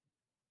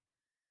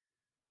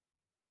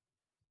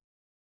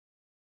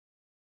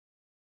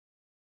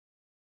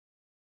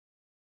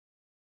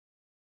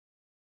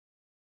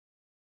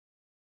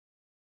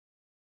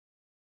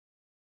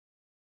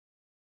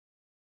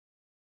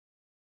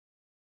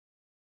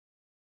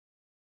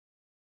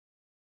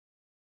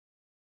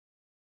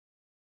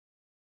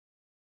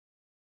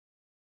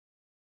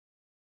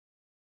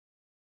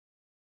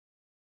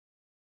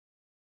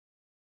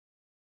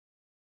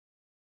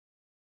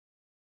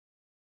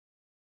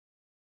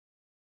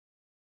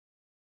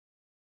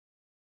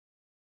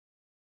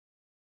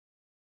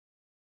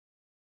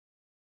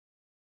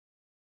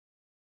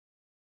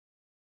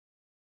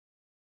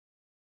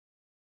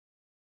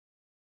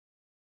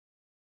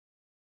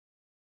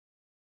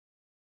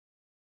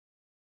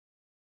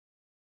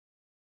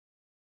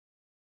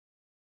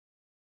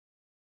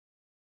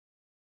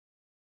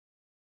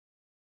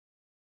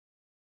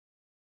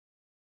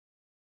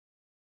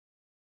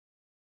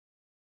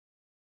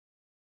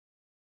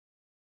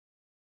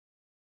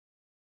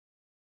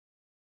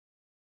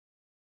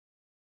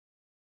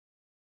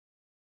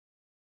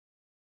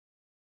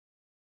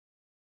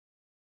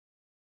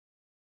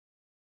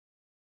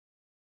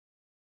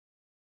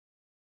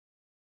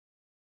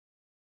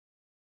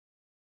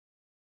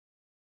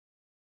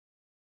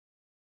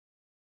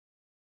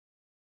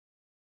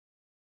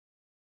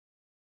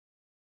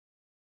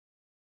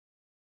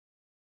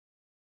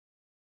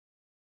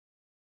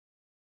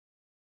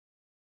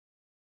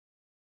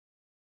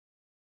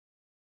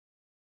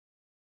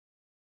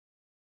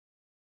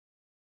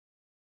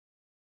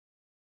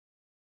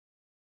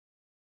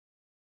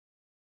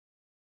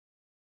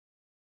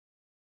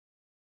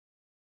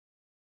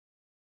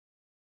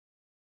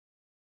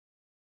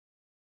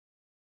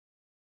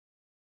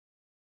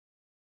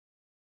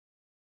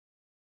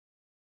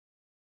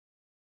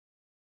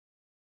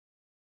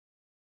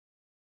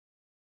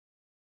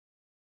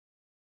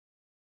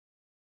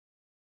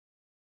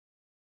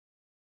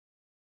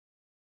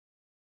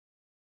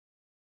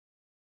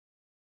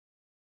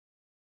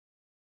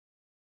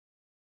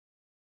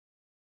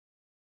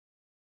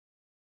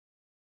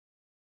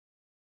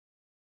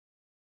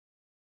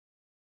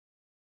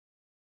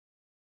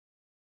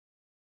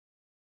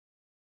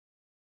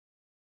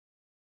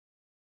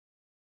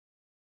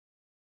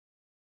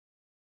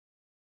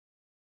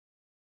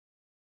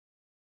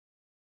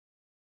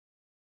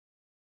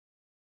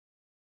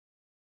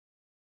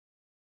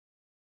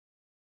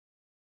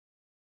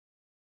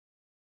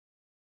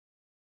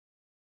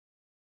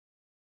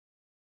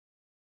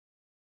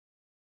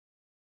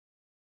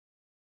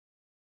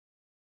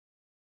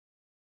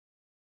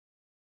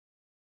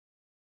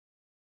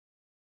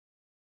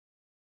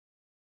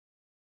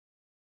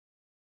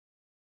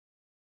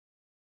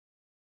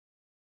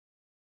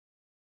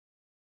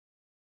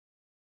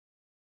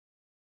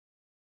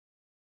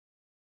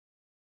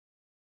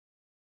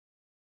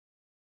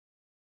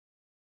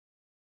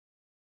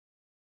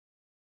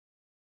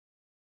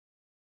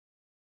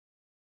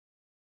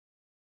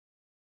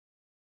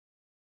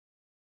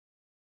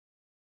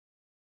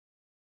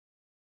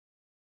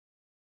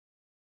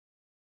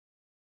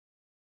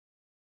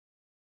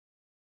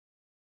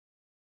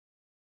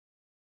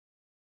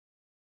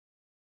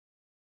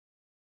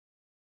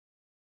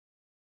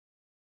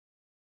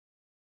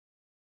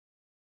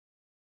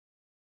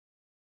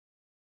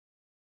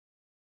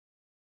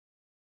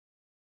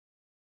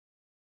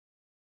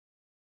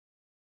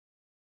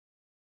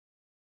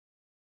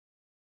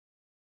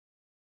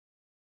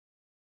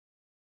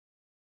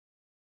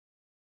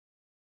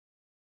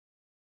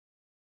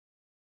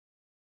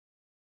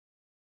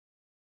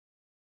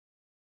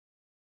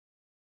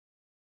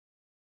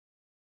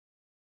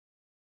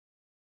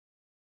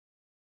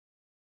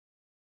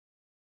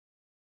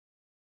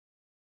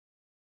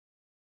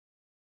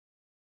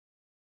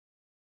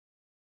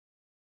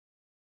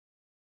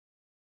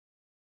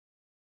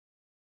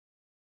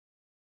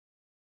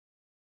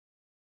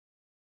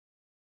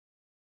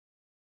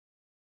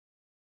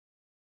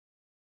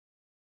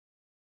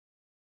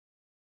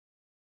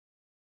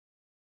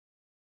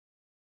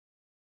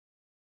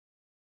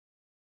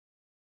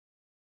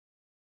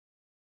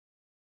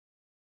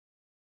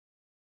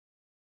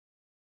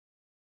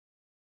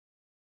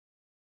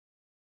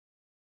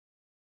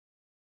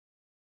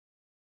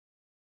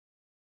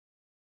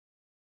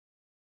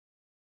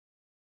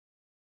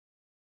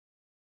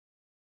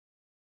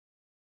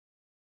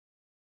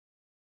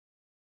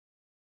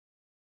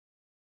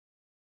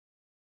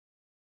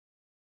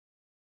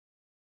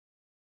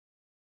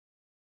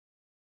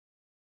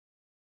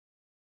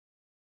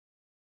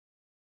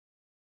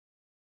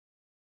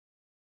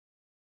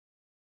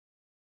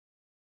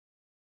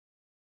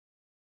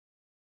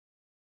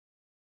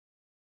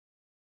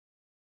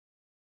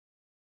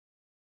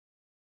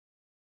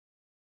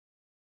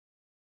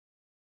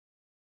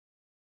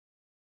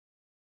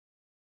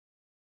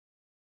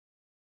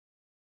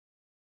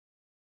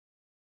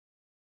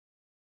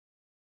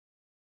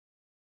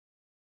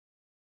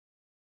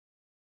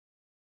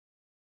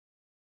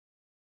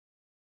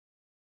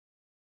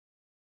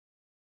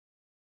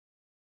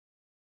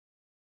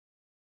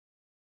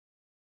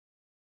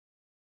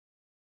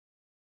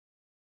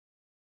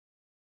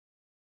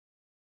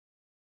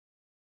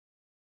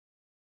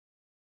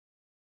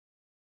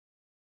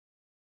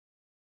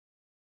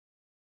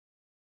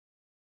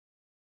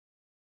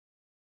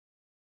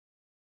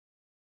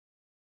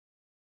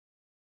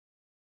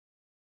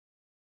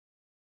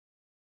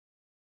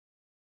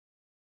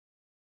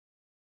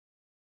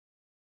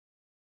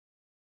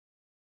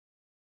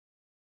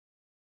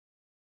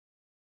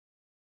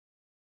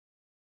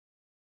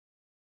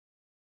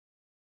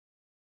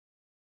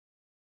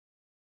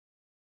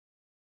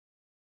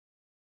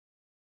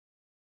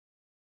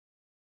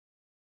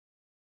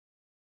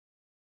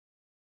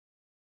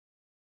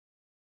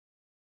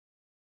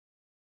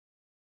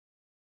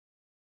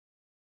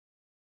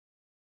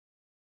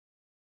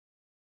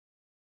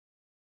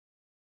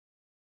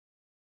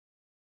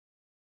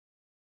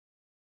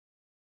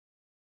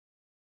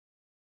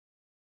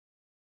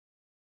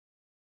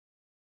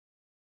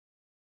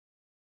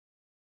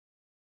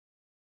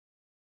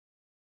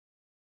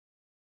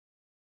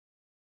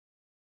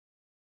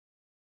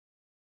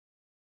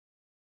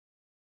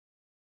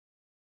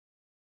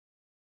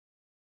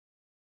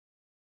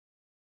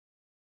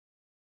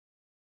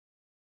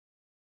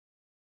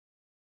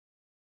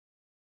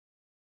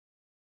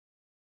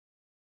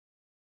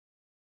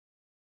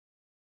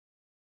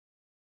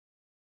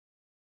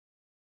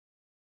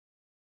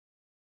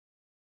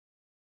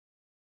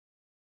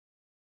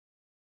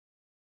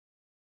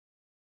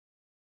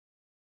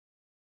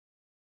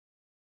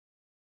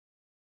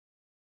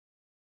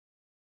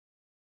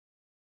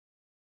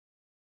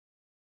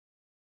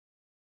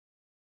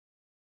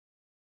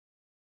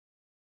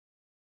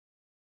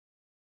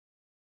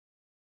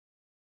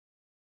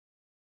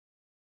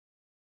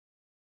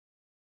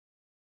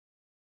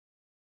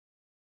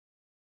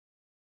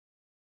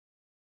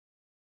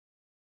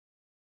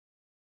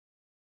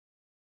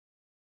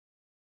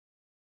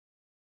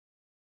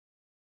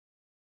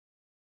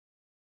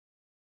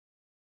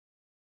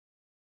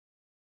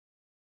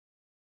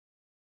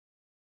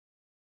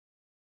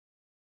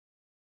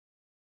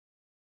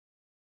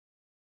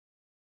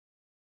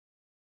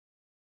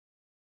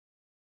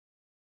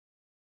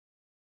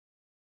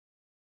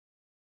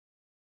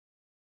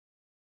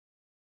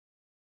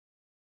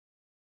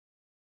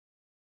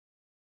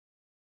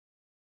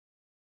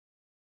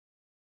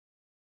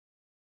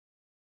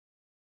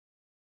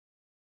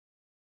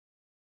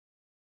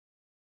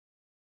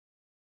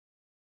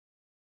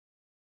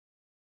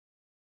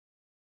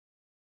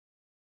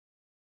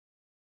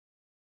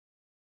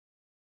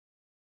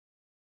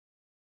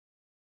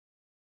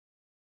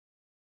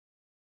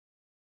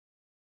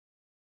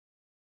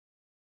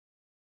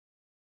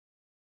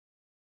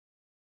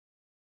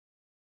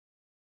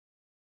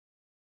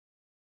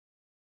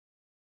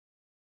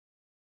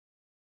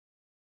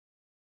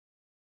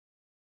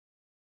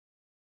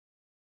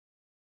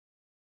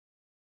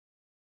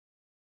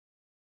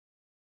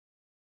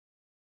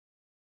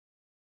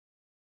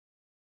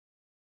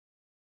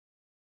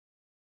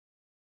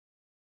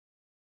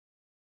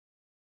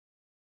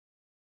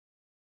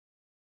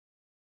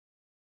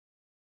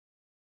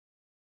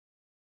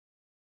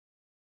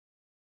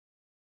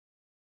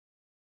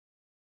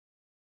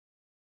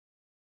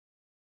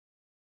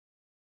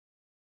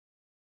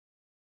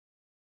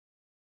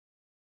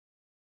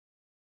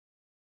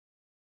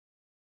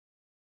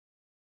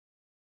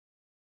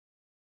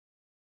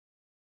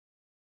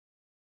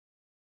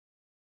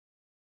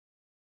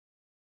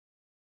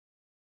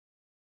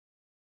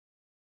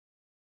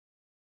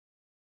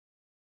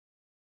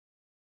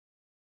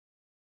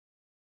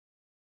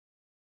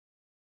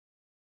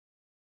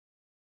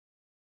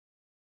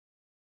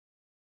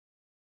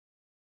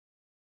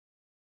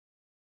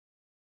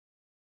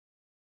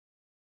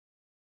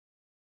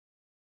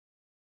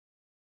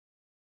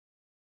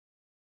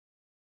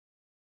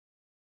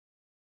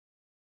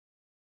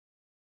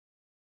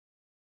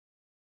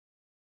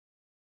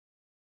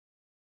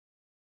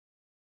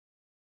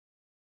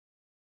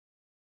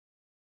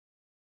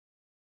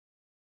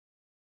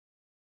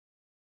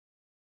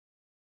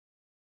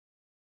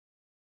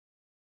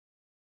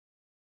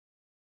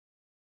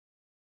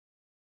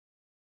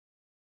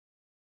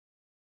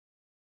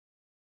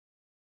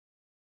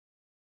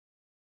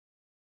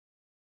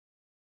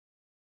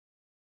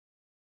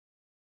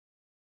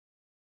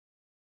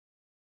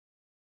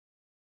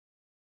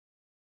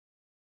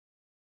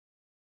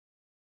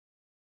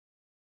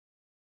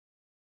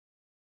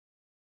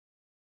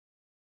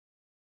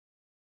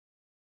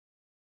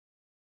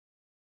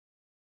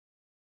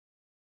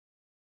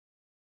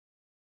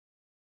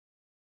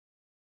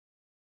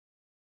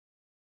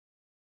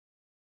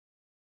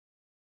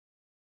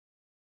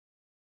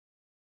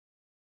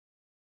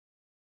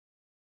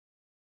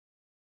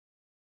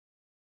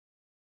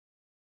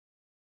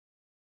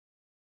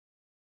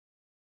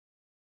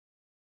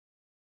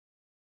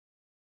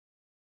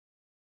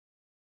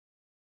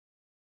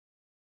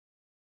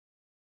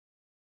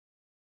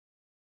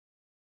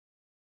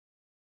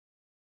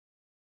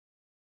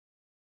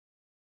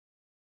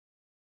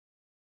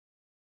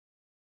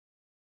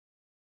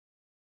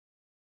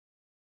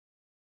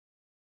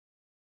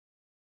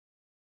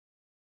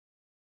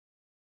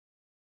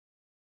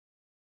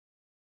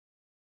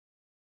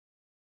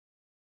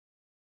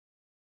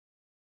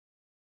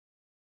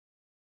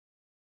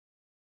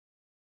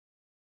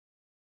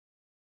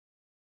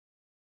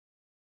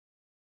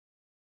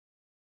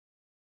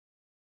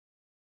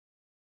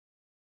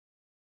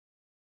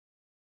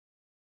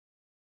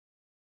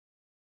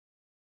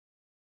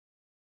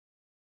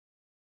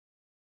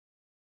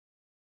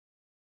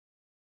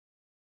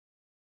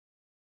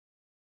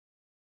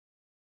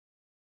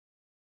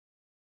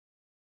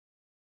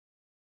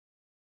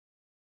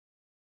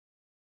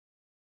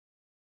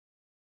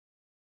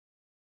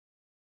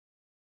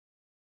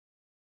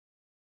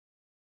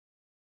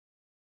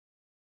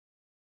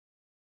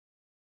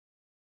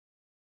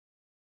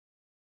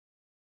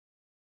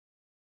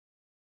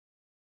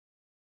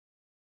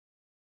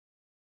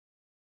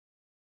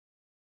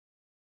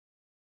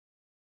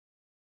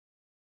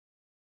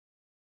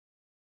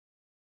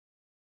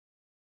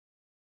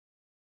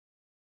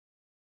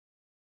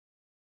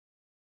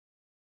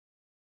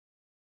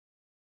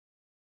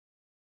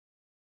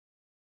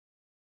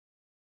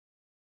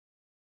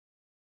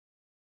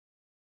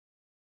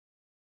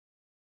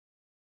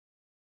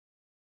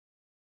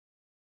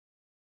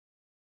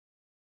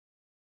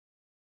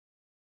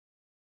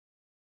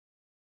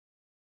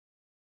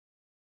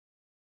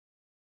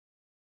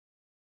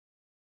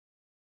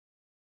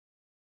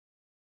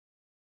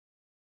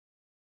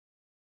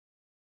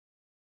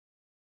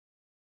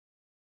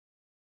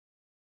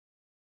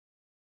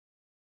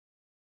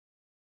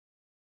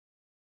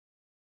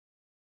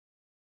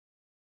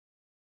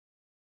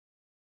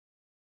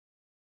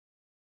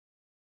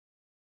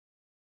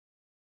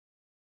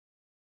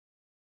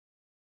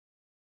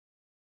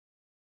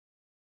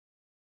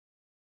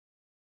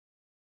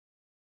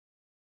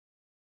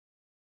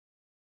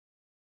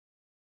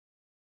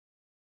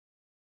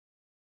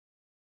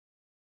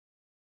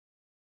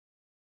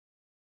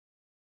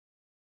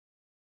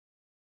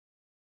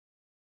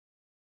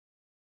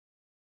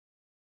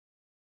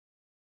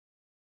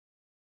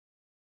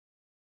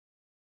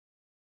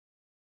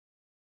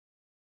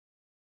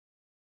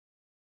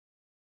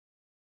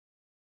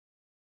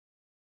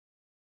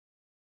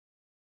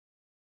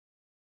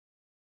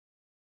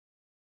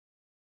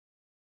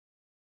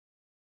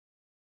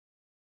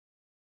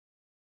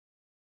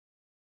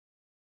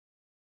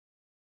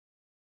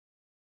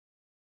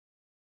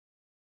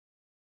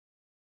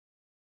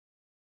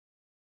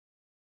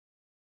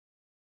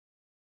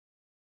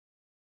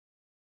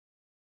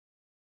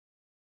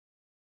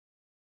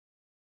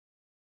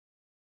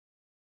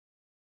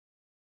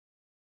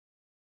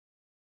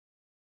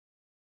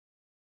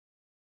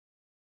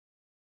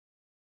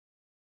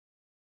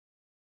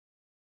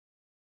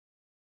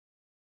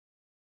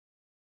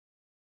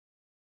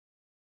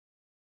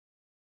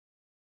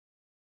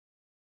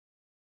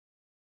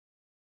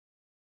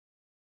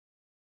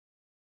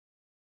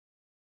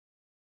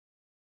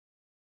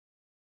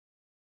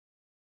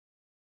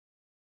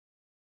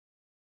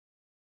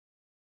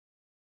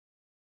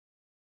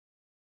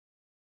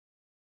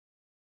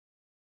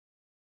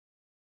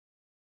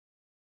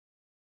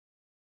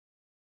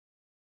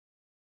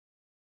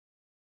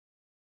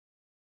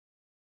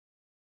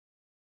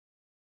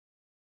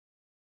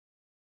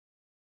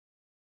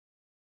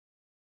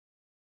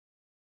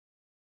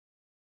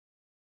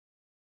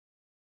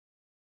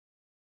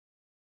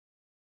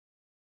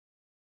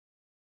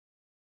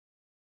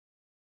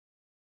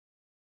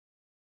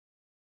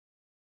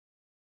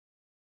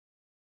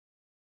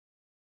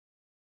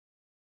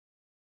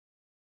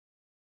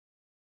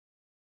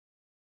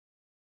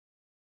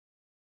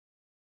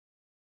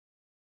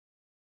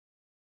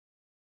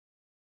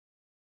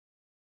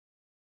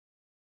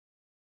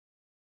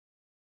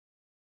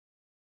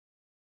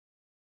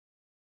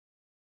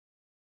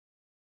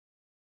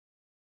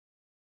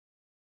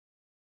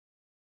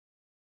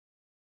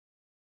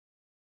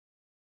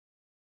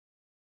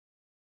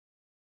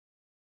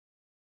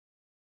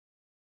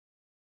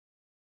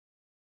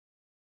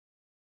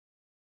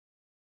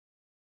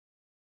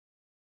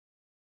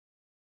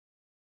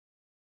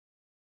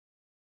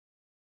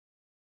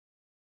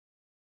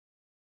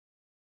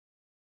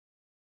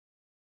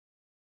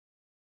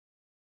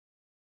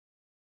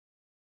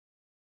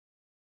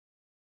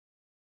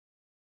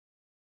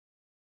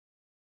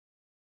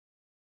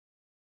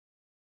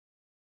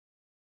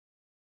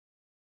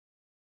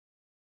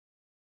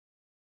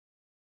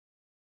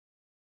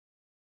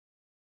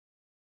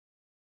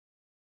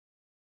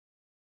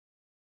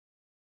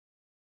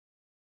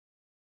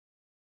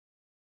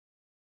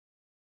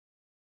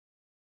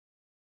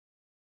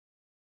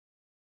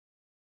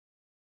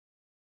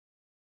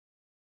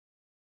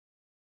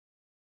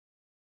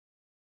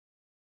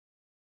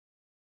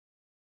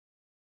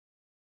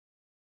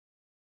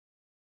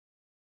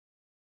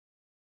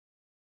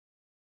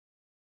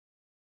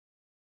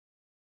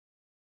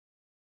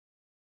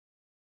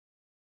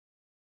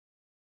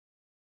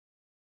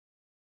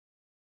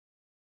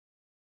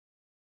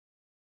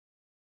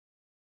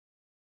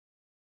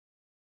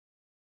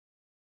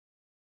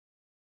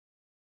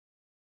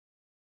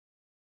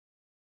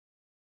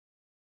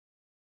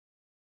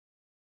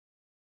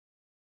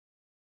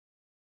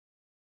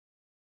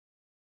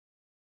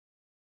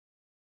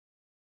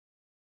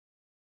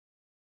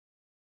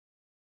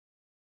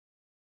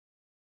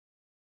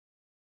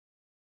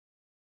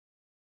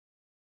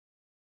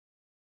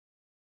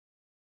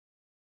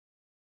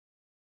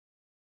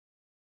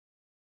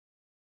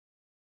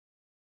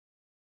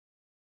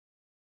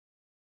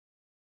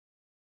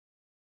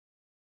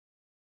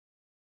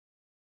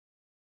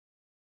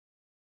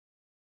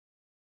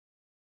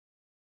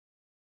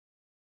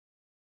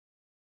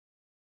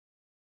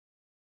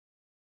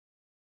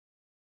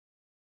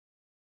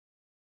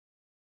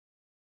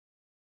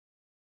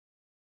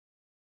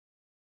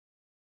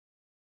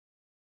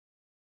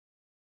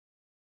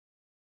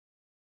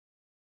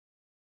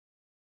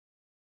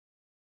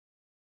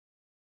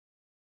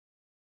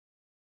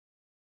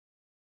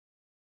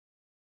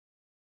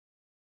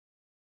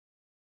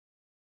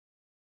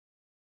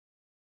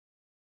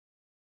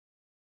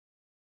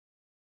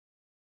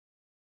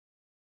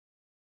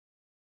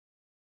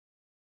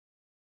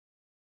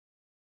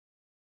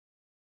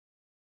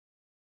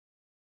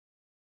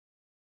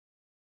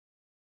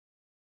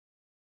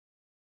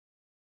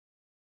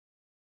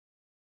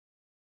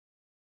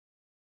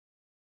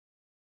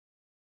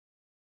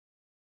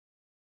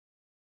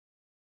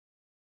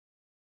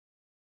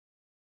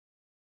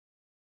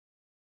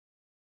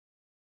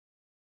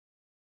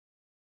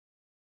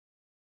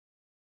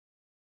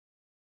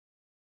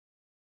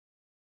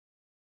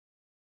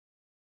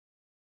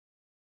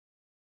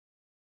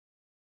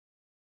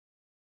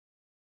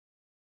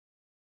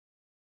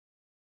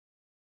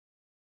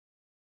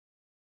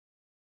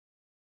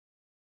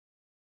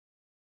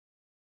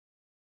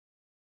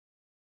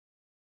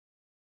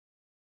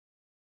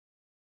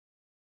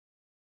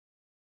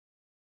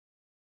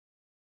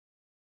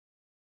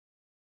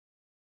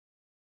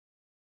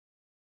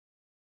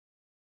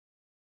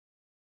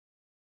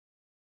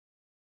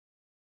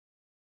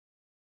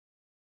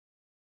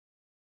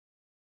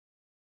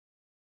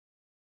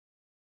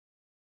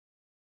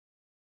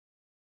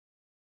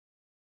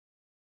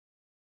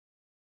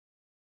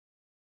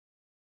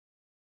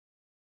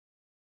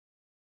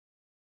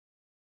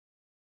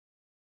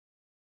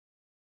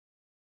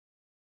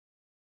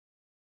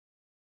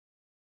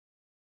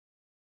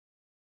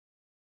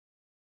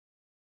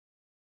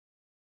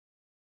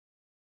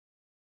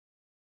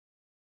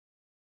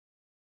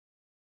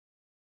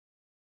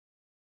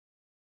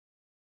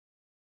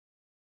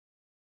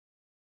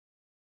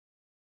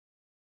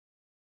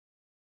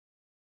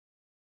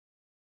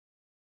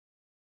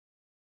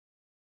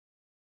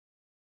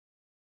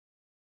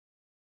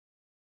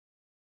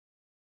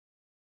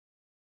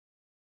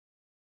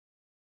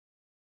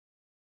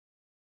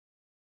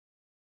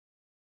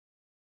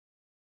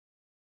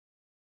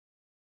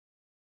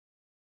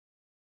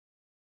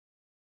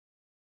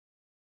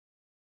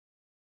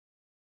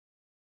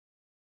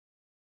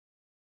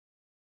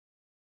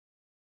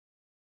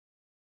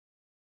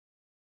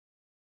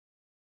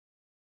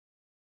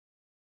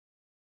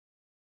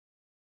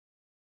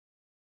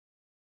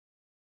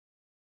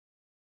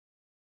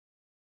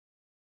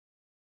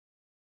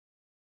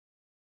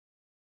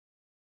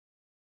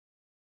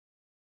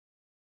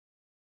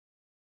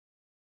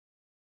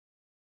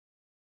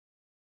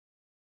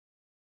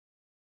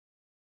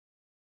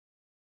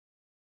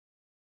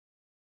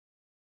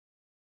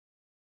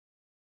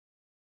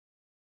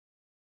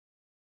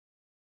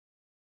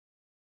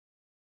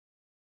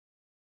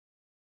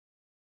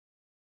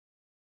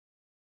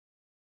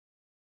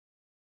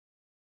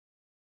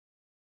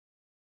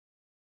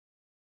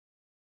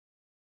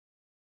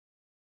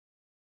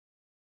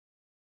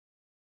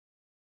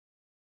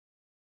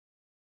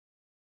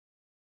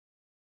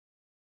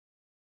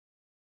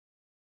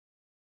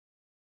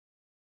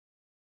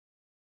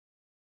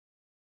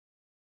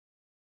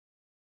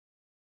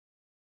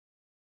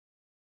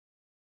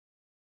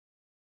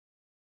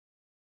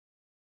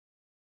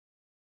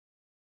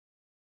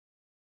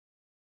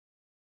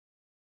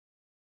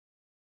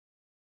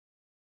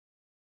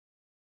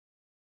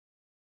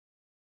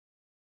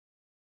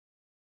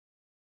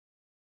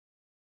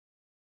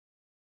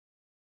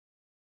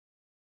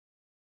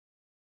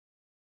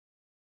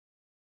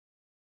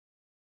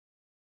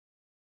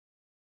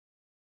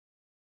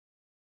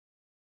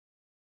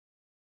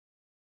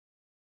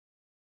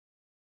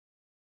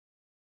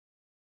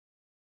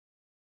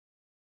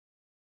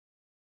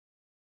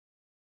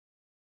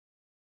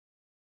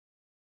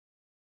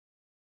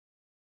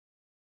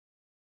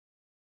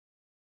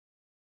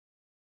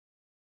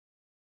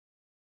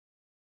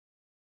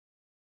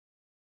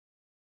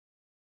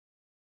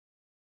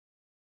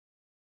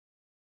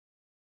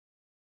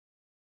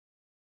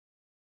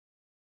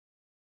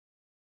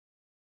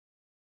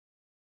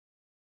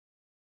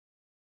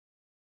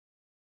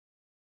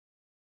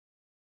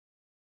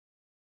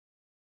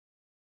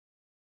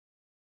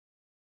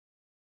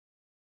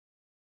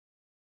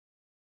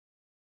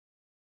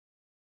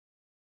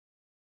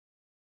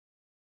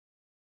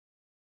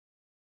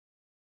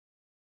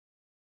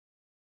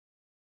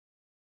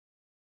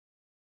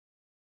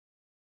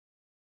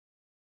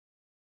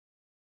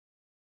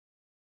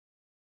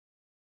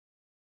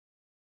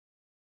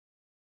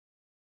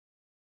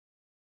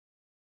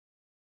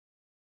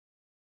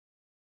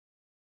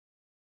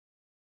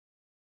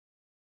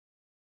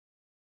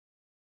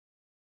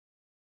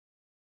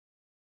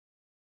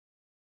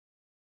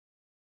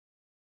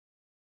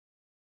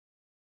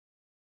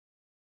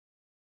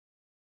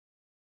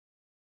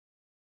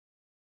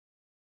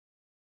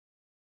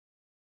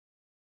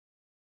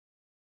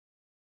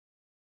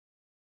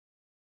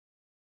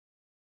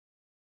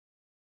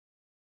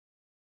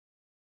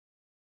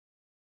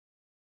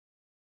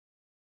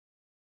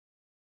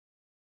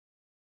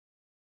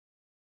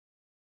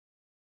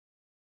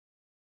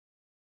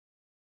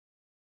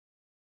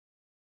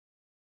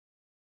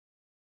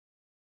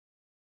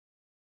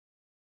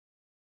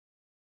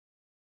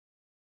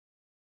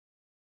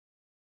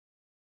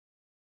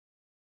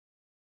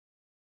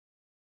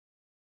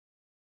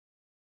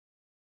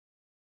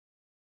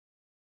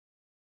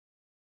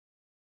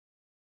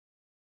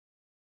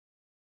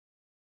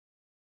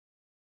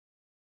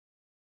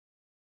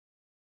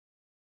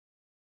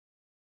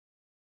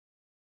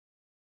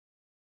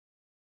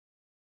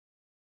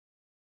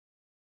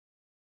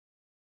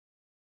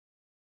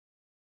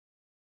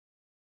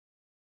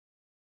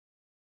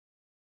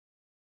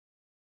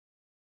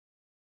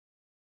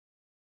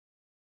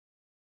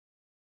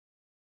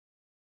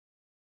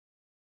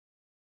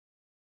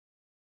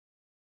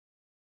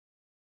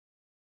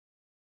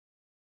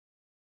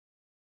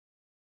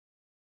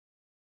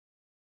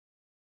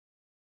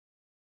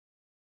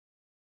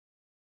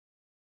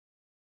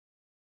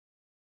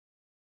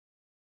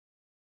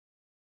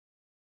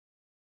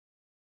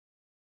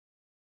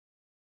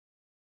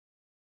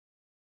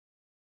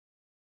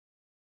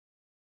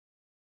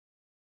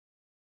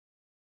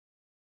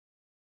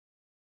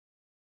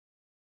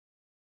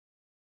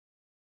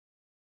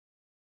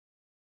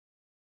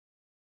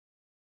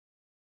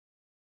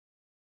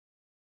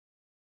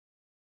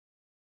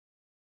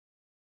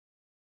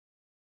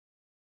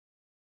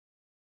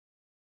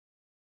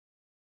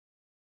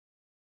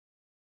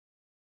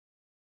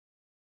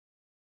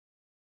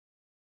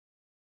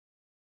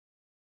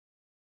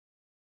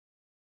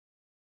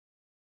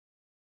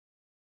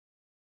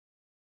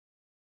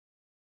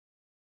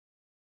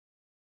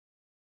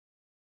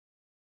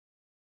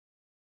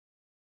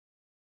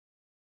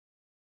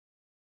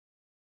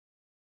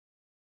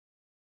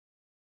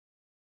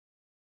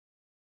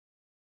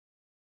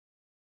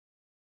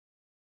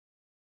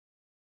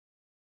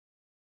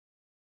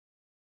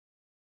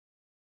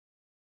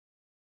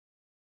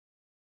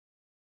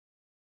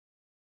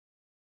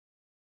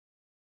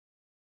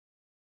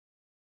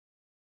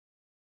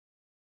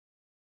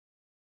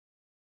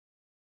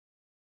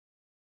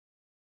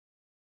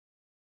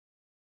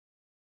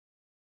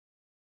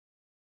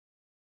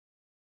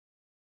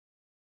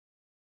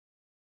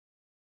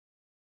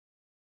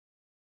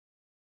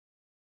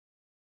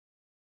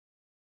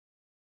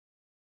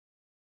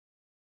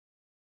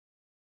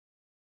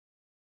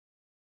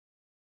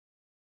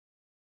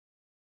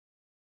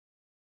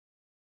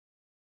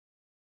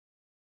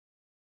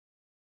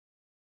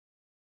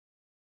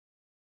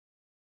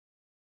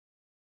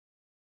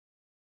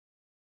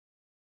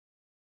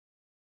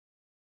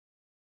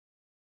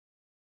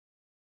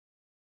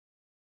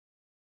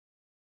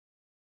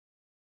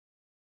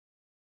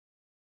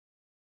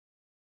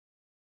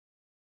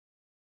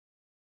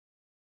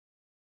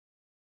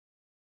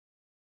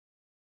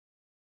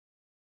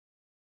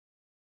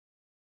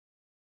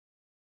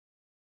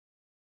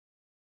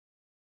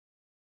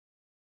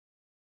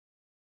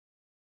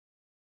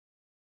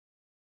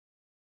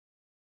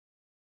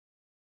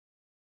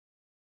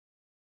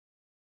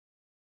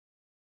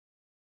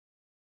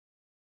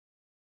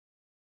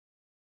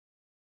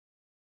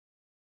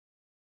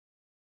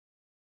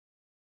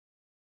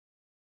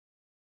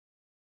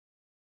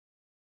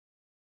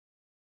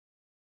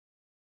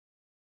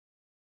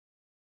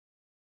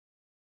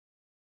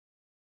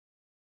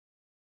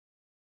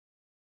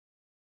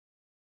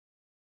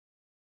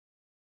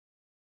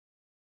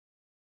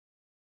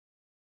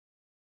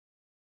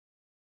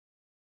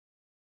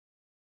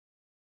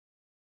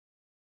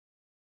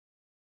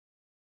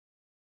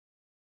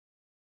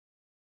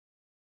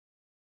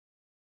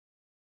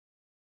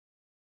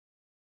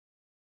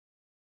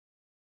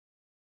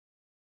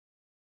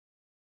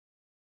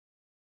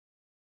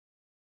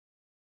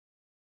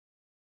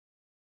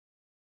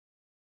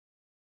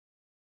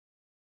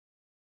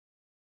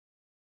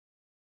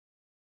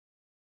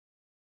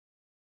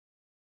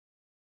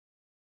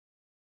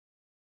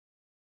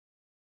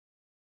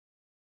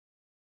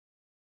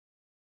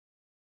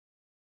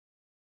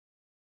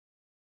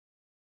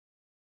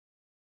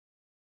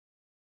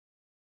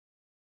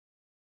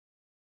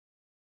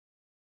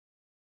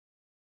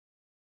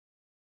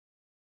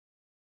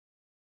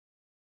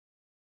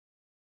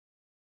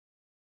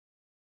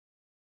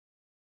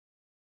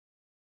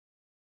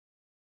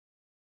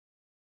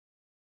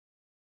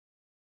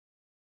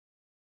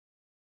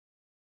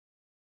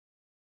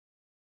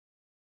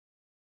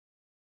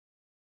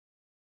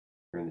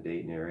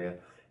 Dayton area,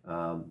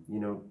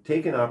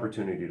 take an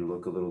opportunity to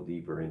look a little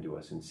deeper into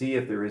us and see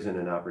if there isn't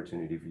an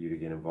opportunity for you to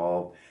get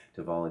involved,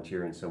 to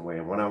volunteer in some way.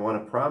 And what I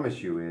want to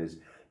promise you is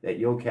that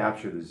you'll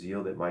capture the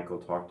zeal that Michael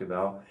talked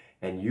about,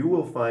 and you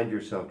will find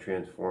yourself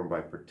transformed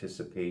by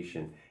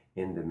participation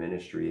in the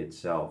ministry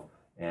itself,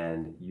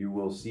 and you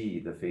will see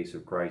the face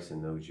of Christ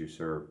in those you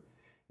serve.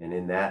 And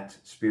in that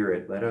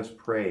spirit, let us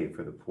pray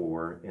for the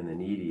poor and the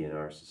needy in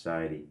our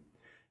society.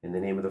 In the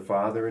name of the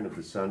Father, and of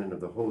the Son, and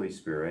of the Holy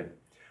Spirit.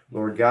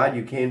 Lord God,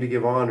 you came to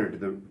give honor to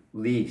the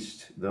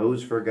least,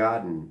 those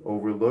forgotten,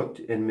 overlooked,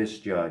 and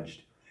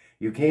misjudged.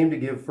 You came to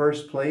give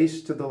first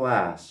place to the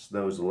last,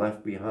 those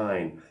left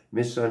behind,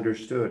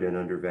 misunderstood, and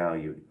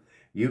undervalued.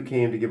 You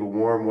came to give a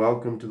warm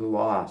welcome to the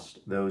lost,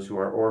 those who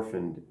are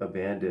orphaned,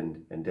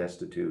 abandoned, and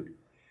destitute.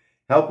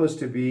 Help us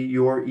to be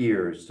your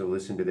ears to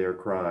listen to their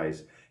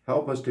cries.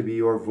 Help us to be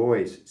your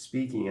voice,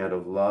 speaking out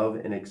of love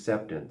and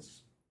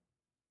acceptance.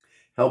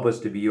 Help us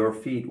to be your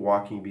feet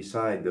walking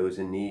beside those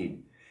in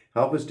need.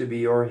 Help us to be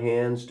your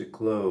hands to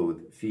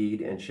clothe,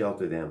 feed, and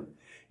shelter them.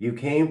 You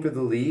came for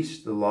the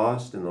least, the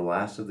lost, and the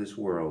last of this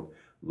world.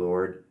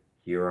 Lord,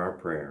 hear our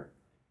prayer.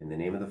 In the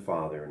name of the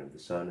Father, and of the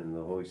Son, and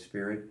of the Holy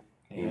Spirit.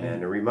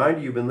 Amen. A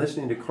reminder, you've been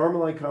listening to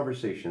Carmelite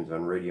Conversations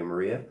on Radio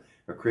Maria,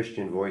 a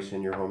Christian voice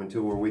in your home.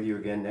 Until we're with you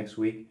again next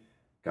week,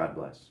 God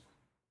bless.